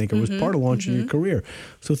career, I think. It was part of launching your career.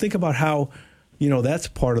 So think about how, that's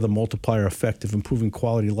part of the multiplier effect of improving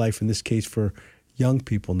quality of life, in this case for young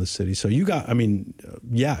people in the city. So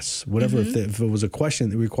yes, whatever. If it was a question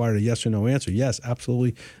that required a yes or no answer, yes,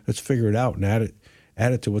 absolutely. Let's figure it out and add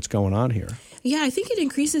it to what's going on here. Yeah, I think it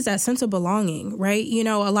increases that sense of belonging, right?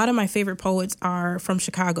 A lot of my favorite poets are from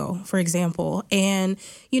Chicago, for example. And,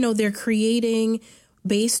 they're creating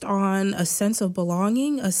based on a sense of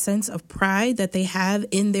belonging, a sense of pride that they have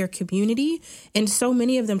in their community. And so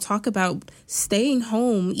many of them talk about staying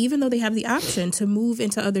home, even though they have the option to move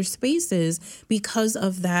into other spaces, because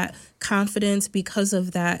of that confidence, because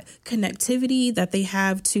of that connectivity that they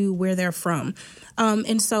have to where they're from.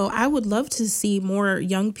 And so I would love to see more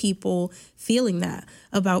young people feeling that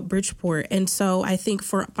about Bridgeport. And so I think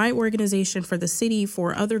for my organization, for the city,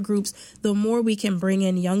 for other groups, the more we can bring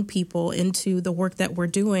in young people into the work that we're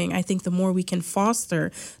doing, I think the more we can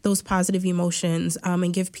foster those positive emotions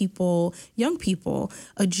and give young people,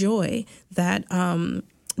 a joy that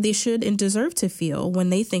they should and deserve to feel when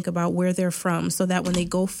they think about where they're from, so that when they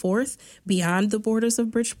go forth beyond the borders of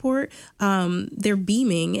Bridgeport, they're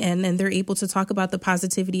beaming and they're able to talk about the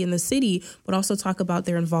positivity in the city, but also talk about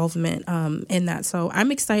their involvement in that. So I'm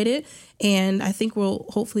excited, and I think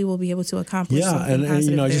hopefully we'll be able to accomplish something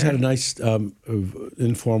positive. I just had a nice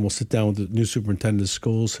informal sit down with the new superintendent of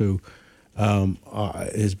schools, who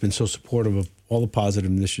has been so supportive of all the positive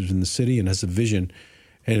initiatives in the city and has a vision.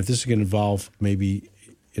 And if this is going to involve maybe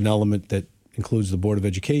an element that includes the Board of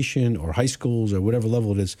Education or high schools or whatever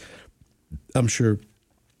level it is, I'm sure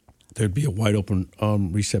there'd be a wide open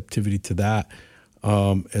receptivity to that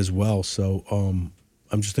as well. So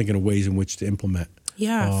I'm just thinking of ways in which to implement.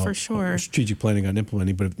 Yeah, for sure. Strategic planning on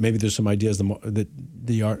implementing, but maybe there's some ideas that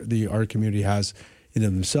the art community has in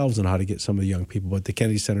themselves on how to get some of the young people. But the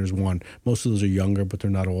Kennedy Center is one. Most of those are younger, but they're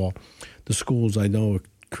not all. The schools, I know,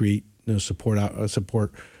 create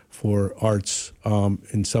support for arts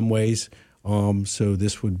in some ways. So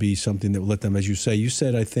this would be something that would let them, as you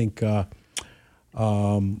said, I think a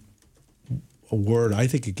word, I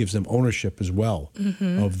think it gives them ownership as well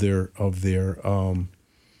of their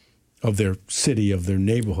city, of their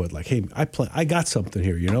neighborhood. Like, hey, I got something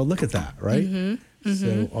here, look at that, right?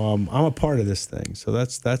 So I'm a part of this thing. So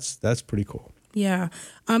that's pretty cool. Yeah.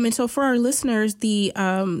 And so for our listeners, the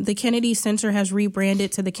Kennedy Center has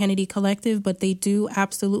rebranded to the Kennedy Collective, but they do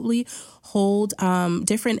absolutely hold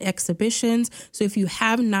different exhibitions. So if you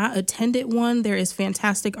have not attended one, there is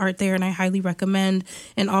fantastic art there, and I highly recommend.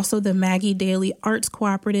 And also the Maggie Daly Arts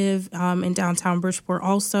Cooperative in downtown Bridgeport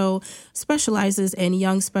also specializes in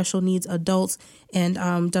young special needs adults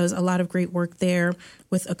and does a lot of great work there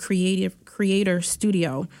with a creator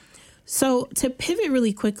studio. So to pivot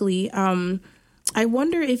really quickly, I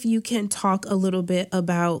wonder if you can talk a little bit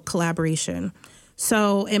about collaboration.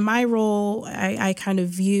 So in my role, I kind of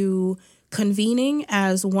view convening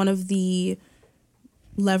as one of the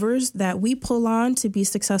levers that we pull on to be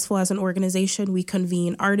successful as an organization. We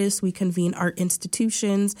convene artists, we convene art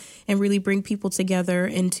institutions, and really bring people together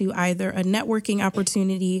into either a networking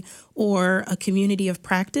opportunity or a community of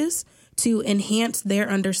practice to enhance their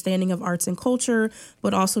understanding of arts and culture,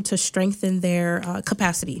 but also to strengthen their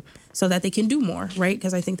capacity so that they can do more, right?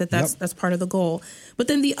 Because I think that's part of the goal. But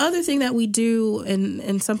then the other thing that we do,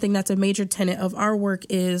 and something that's a major tenet of our work,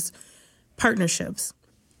 is partnerships.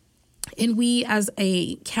 And we, as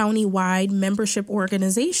a county-wide membership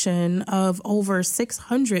organization of over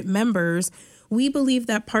 600 members, we believe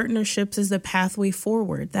that partnerships is the pathway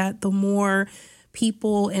forward, that the more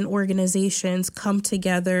people and organizations come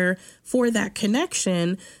together for that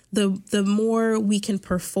connection, the more we can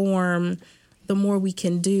perform, the more we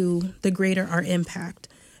can do, the greater our impact.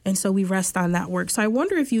 And so we rest on that work. So I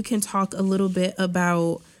wonder if you can talk a little bit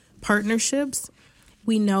about partnerships.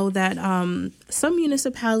 We know that some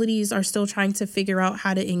municipalities are still trying to figure out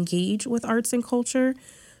how to engage with arts and culture.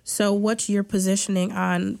 So what's your positioning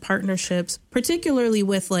on partnerships, particularly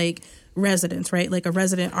with like residents, right? Like a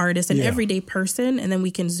resident artist, an everyday person, and then we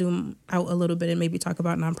can zoom out a little bit and maybe talk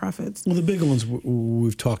about nonprofits. Well, the big ones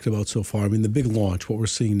we've talked about so far, I mean, the big launch, what we're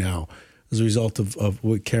seeing now as a result of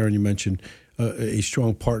what Karen, you mentioned, a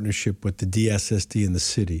strong partnership with the DSSD and the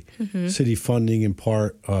city. Mm-hmm. City funding in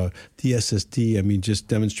part, DSSD, I mean, just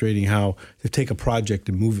demonstrating how to take a project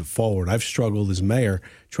and move it forward. I've struggled as mayor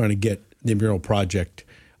trying to get the mural project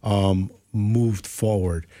moved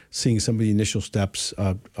forward, seeing some of the initial steps,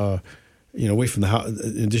 away from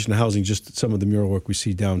in addition to housing, just some of the mural work we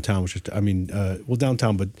see downtown, which is,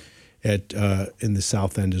 downtown, but in the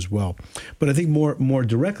South End as well. But I think more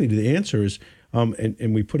directly to the answer is,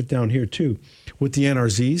 and we put it down here too, with the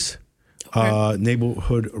NRZs,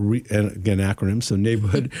 neighborhood, and again, acronyms, so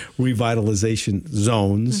neighborhood revitalization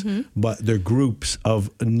zones, mm-hmm. but they're groups of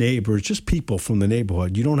neighbors, just people from the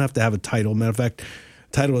neighborhood. You don't have to have a title. Matter of fact,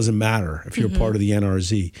 title doesn't matter if you're mm-hmm. part of the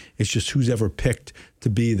NRZ. It's just who's ever picked to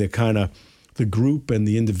be the group and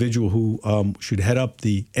the individual who should head up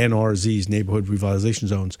the NRZs, neighborhood revitalization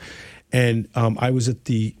zones. And I was at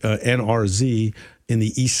the NRZ in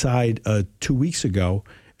the East Side 2 weeks ago,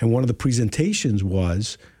 and one of the presentations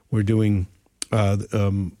was we're doing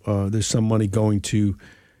there's some money going to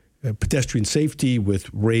pedestrian safety with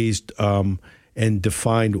raised and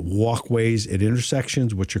defined walkways at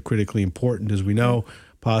intersections, which are critically important, as we know.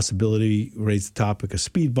 Possibility, raise the topic of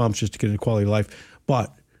speed bumps just to get an quality of life.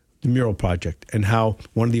 But the mural project and how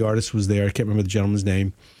one of the artists was there, I can't remember the gentleman's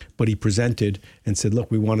name, but he presented and said,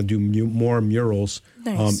 look, we want to do more murals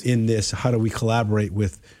in this. How do we collaborate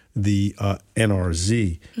with the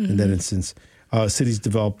NRZ? Mm-hmm. In that instance, cities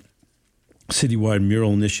developed citywide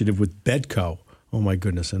mural initiative with BEDCO. Oh, my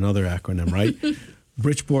goodness, another acronym, right?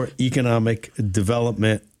 Bridgeport Economic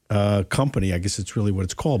Development Company. I guess it's really what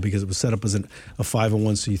it's called because it was set up as a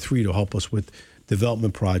 501c3 to help us with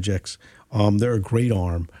development projects. They're a great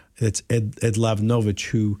arm. It's Ed Lavnovich,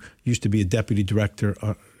 who used to be a deputy director,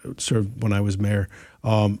 served when I was mayor,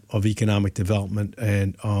 of economic development,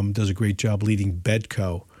 and does a great job leading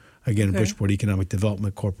BEDCO, again, Bridgeport Economic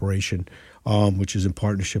Development Corporation, which is in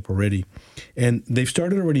partnership already. And they've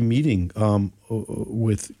started already meeting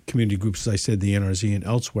with community groups, as I said, the NRZ and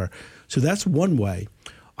elsewhere. So that's one way.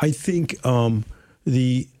 I think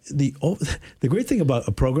the great thing about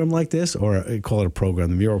a program like this, or I call it a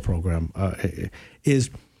program, the mural program,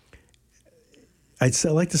 is I'd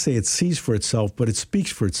like to say it sees for itself, but it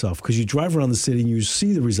speaks for itself because you drive around the city and you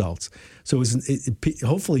see the results. So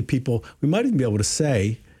hopefully people, we might even be able to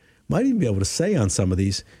say on some of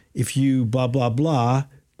these, if you blah, blah, blah,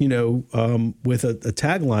 with a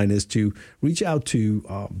tagline is to reach out to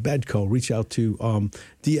BEDCO, reach out to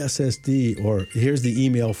DSSD, or here's the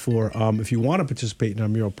email for if you want to participate in our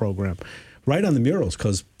mural program. Write on the murals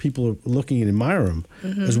because people are looking and admire them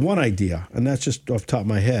is one idea, and that's just off the top of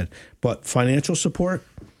my head. But financial support,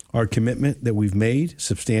 our commitment that we've made,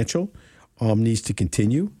 substantial, needs to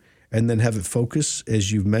continue, and then have it focus,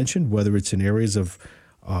 as you've mentioned, whether it's in areas of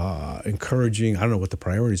encouraging, I don't know what the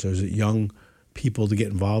priorities are. Is it young people to get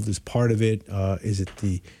involved as part of it? Is it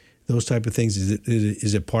those type of things?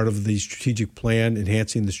 Is it part of the strategic plan,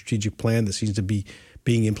 enhancing the strategic plan that seems to be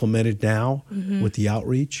being implemented now with the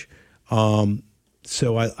outreach?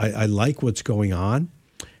 So I like what's going on.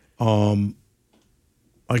 Again,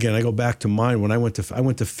 I go back to mine when I went to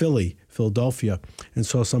Philadelphia, and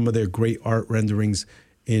saw some of their great art renderings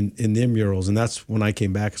in their murals, and that's when I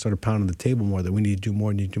came back and started pounding the table more that we need to do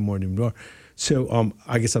more, So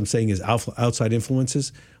I guess I'm saying is outside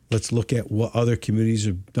influences. Let's look at what other communities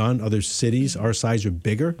have done, other cities our size or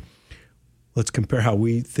bigger. let's compare how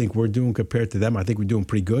we think we're doing compared to them. I think we're doing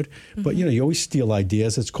pretty good. Mm-hmm. But, you always steal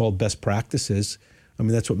ideas. It's called best practices. I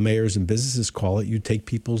mean, that's what mayors and businesses call it. You take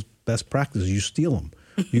people's best practices. You steal them.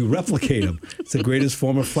 You replicate them. It's the greatest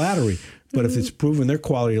form of flattery. But if it's improving their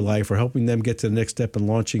quality of life or helping them get to the next step in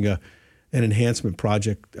launching an enhancement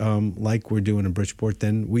project like we're doing in Bridgeport,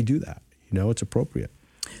 then we do that. It's appropriate.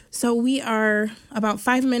 So we are about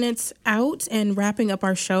 5 minutes out and wrapping up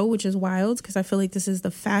our show, which is wild because I feel like this is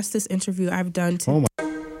the fastest interview I've done today. Oh my.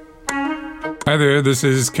 Hi there, this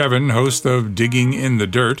is Kevin, host of Digging in the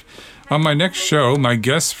Dirt. On my next show, my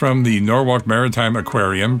guests from the Norwalk Maritime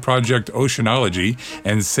Aquarium, Project Oceanology,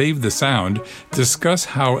 and Save the Sound discuss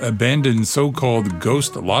how abandoned so-called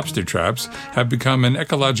ghost lobster traps have become an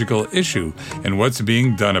ecological issue and what's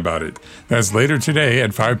being done about it. That's later today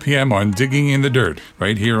at 5 p.m. on Digging in the Dirt,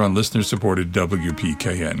 right here on listener-supported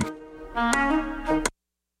WPKN.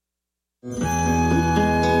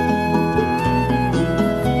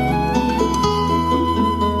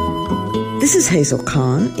 This is Hazel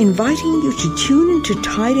Khan, inviting you to tune into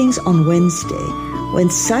Tidings on Wednesday, when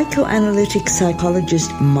psychoanalytic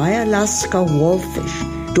psychologist Maya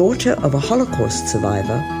Laska-Wallfish, daughter of a Holocaust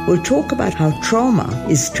survivor, will talk about how trauma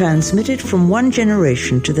is transmitted from one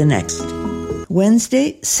generation to the next.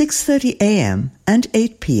 Wednesday, 6:30 a.m. and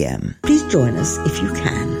 8 p.m. Please join us if you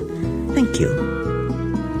can. Thank you.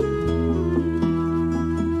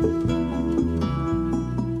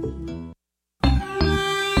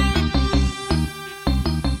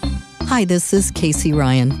 Hi, this is Casey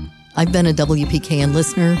Ryan. I've been a WPKN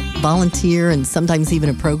listener, volunteer, and sometimes even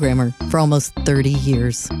a programmer for almost 30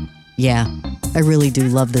 years. Yeah, I really do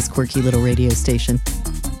love this quirky little radio station,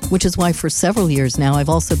 which is why for several years now I've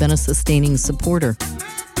also been a sustaining supporter.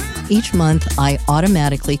 Each month, I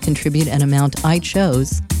automatically contribute an amount I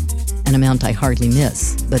chose, an amount I hardly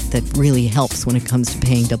miss, but that really helps when it comes to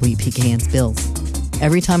paying WPKN's bills.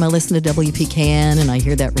 Every time I listen to WPKN and I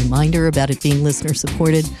hear that reminder about it being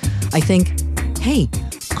listener-supported, I think, hey,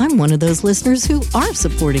 I'm one of those listeners who are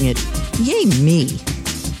supporting it. Yay, me.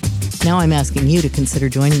 Now I'm asking you to consider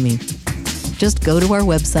joining me. Just go to our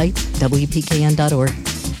website, WPKN.org,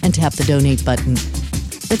 and tap the donate button.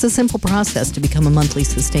 It's a simple process to become a monthly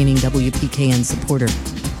sustaining WPKN supporter.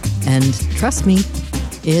 And trust me,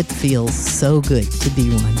 it feels so good to be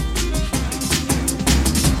one.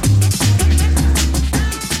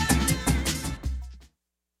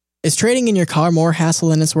 Is trading in your car more hassle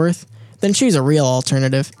than it's worth? Then choose a real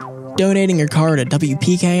alternative. Donating your car to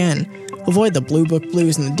WPKN. Avoid the Blue Book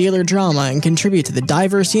Blues and the dealer drama and contribute to the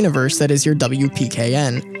diverse universe that is your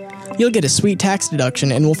WPKN. You'll get a sweet tax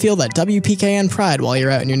deduction and will feel that WPKN pride while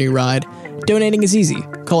you're out in your new ride. Donating is easy.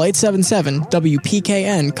 Call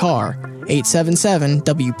 877-WPKN-CAR,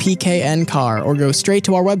 877-WPKN-CAR, or go straight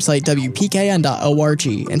to our website, WPKN.org,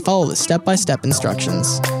 and follow the step-by-step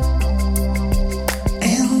instructions.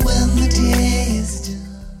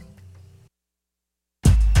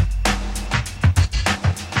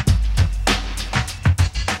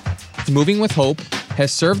 Moving with Hope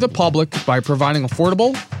has served the public by providing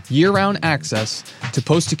affordable, year-round access to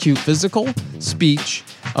post-acute physical, speech,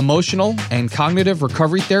 emotional, and cognitive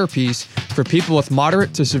recovery therapies for people with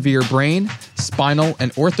moderate to severe brain, spinal,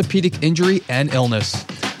 and orthopedic injury and illness.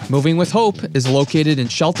 Moving with Hope is located in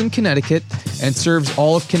Shelton, Connecticut, and serves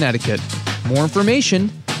all of Connecticut. More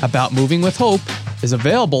information about Moving with Hope is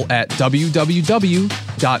available at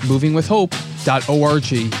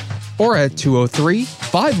www.movingwithhope.org or at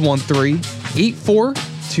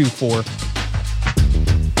 203-513-8424.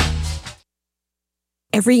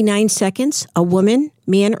 Every 9 seconds, a woman,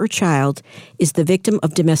 man, or child is the victim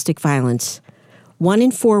of domestic violence. 1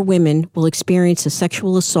 in 4 women will experience a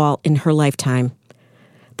sexual assault in her lifetime.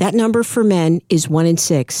 That number for men is 1 in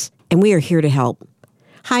 6, and we are here to help.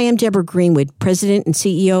 Hi, I'm Deborah Greenwood, President and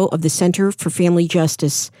CEO of the Center for Family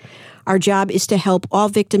Justice. Our job is to help all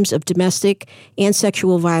victims of domestic and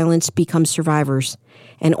sexual violence become survivors.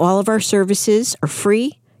 And all of our services are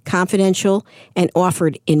free, confidential, and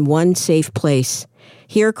offered in one safe place.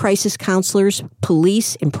 Here, crisis counselors,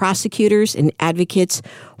 police, and prosecutors and advocates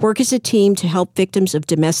work as a team to help victims of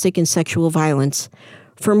domestic and sexual violence.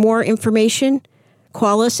 For more information,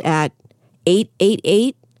 call us at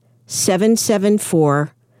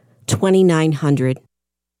 888-774-2900.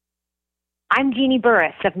 I'm Jeannie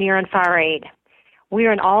Burris of Near and Far Aid. We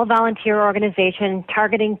are an all-volunteer organization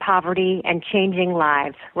targeting poverty and changing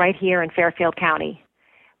lives right here in Fairfield County.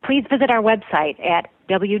 Please visit our website at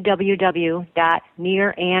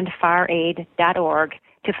www.nearandfaraid.org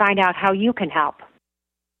to find out how you can help.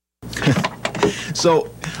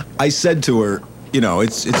 So I said to her,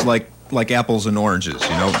 it's like apples and oranges,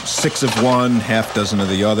 6 of one, half dozen of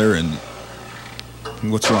the other, and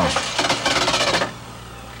What's wrong?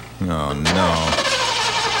 Oh, no.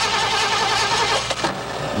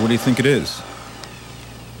 What do you think it is?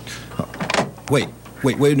 Oh, wait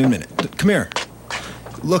a minute. Come here.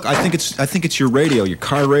 Look, I think it's your radio, your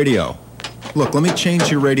car radio. Look, let me change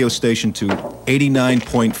your radio station to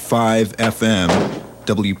 89.5 FM,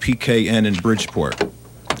 WPKN in Bridgeport.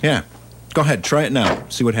 Yeah, go ahead, try it now.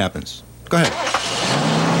 See what happens. Go ahead.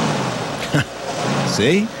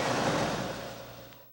 See?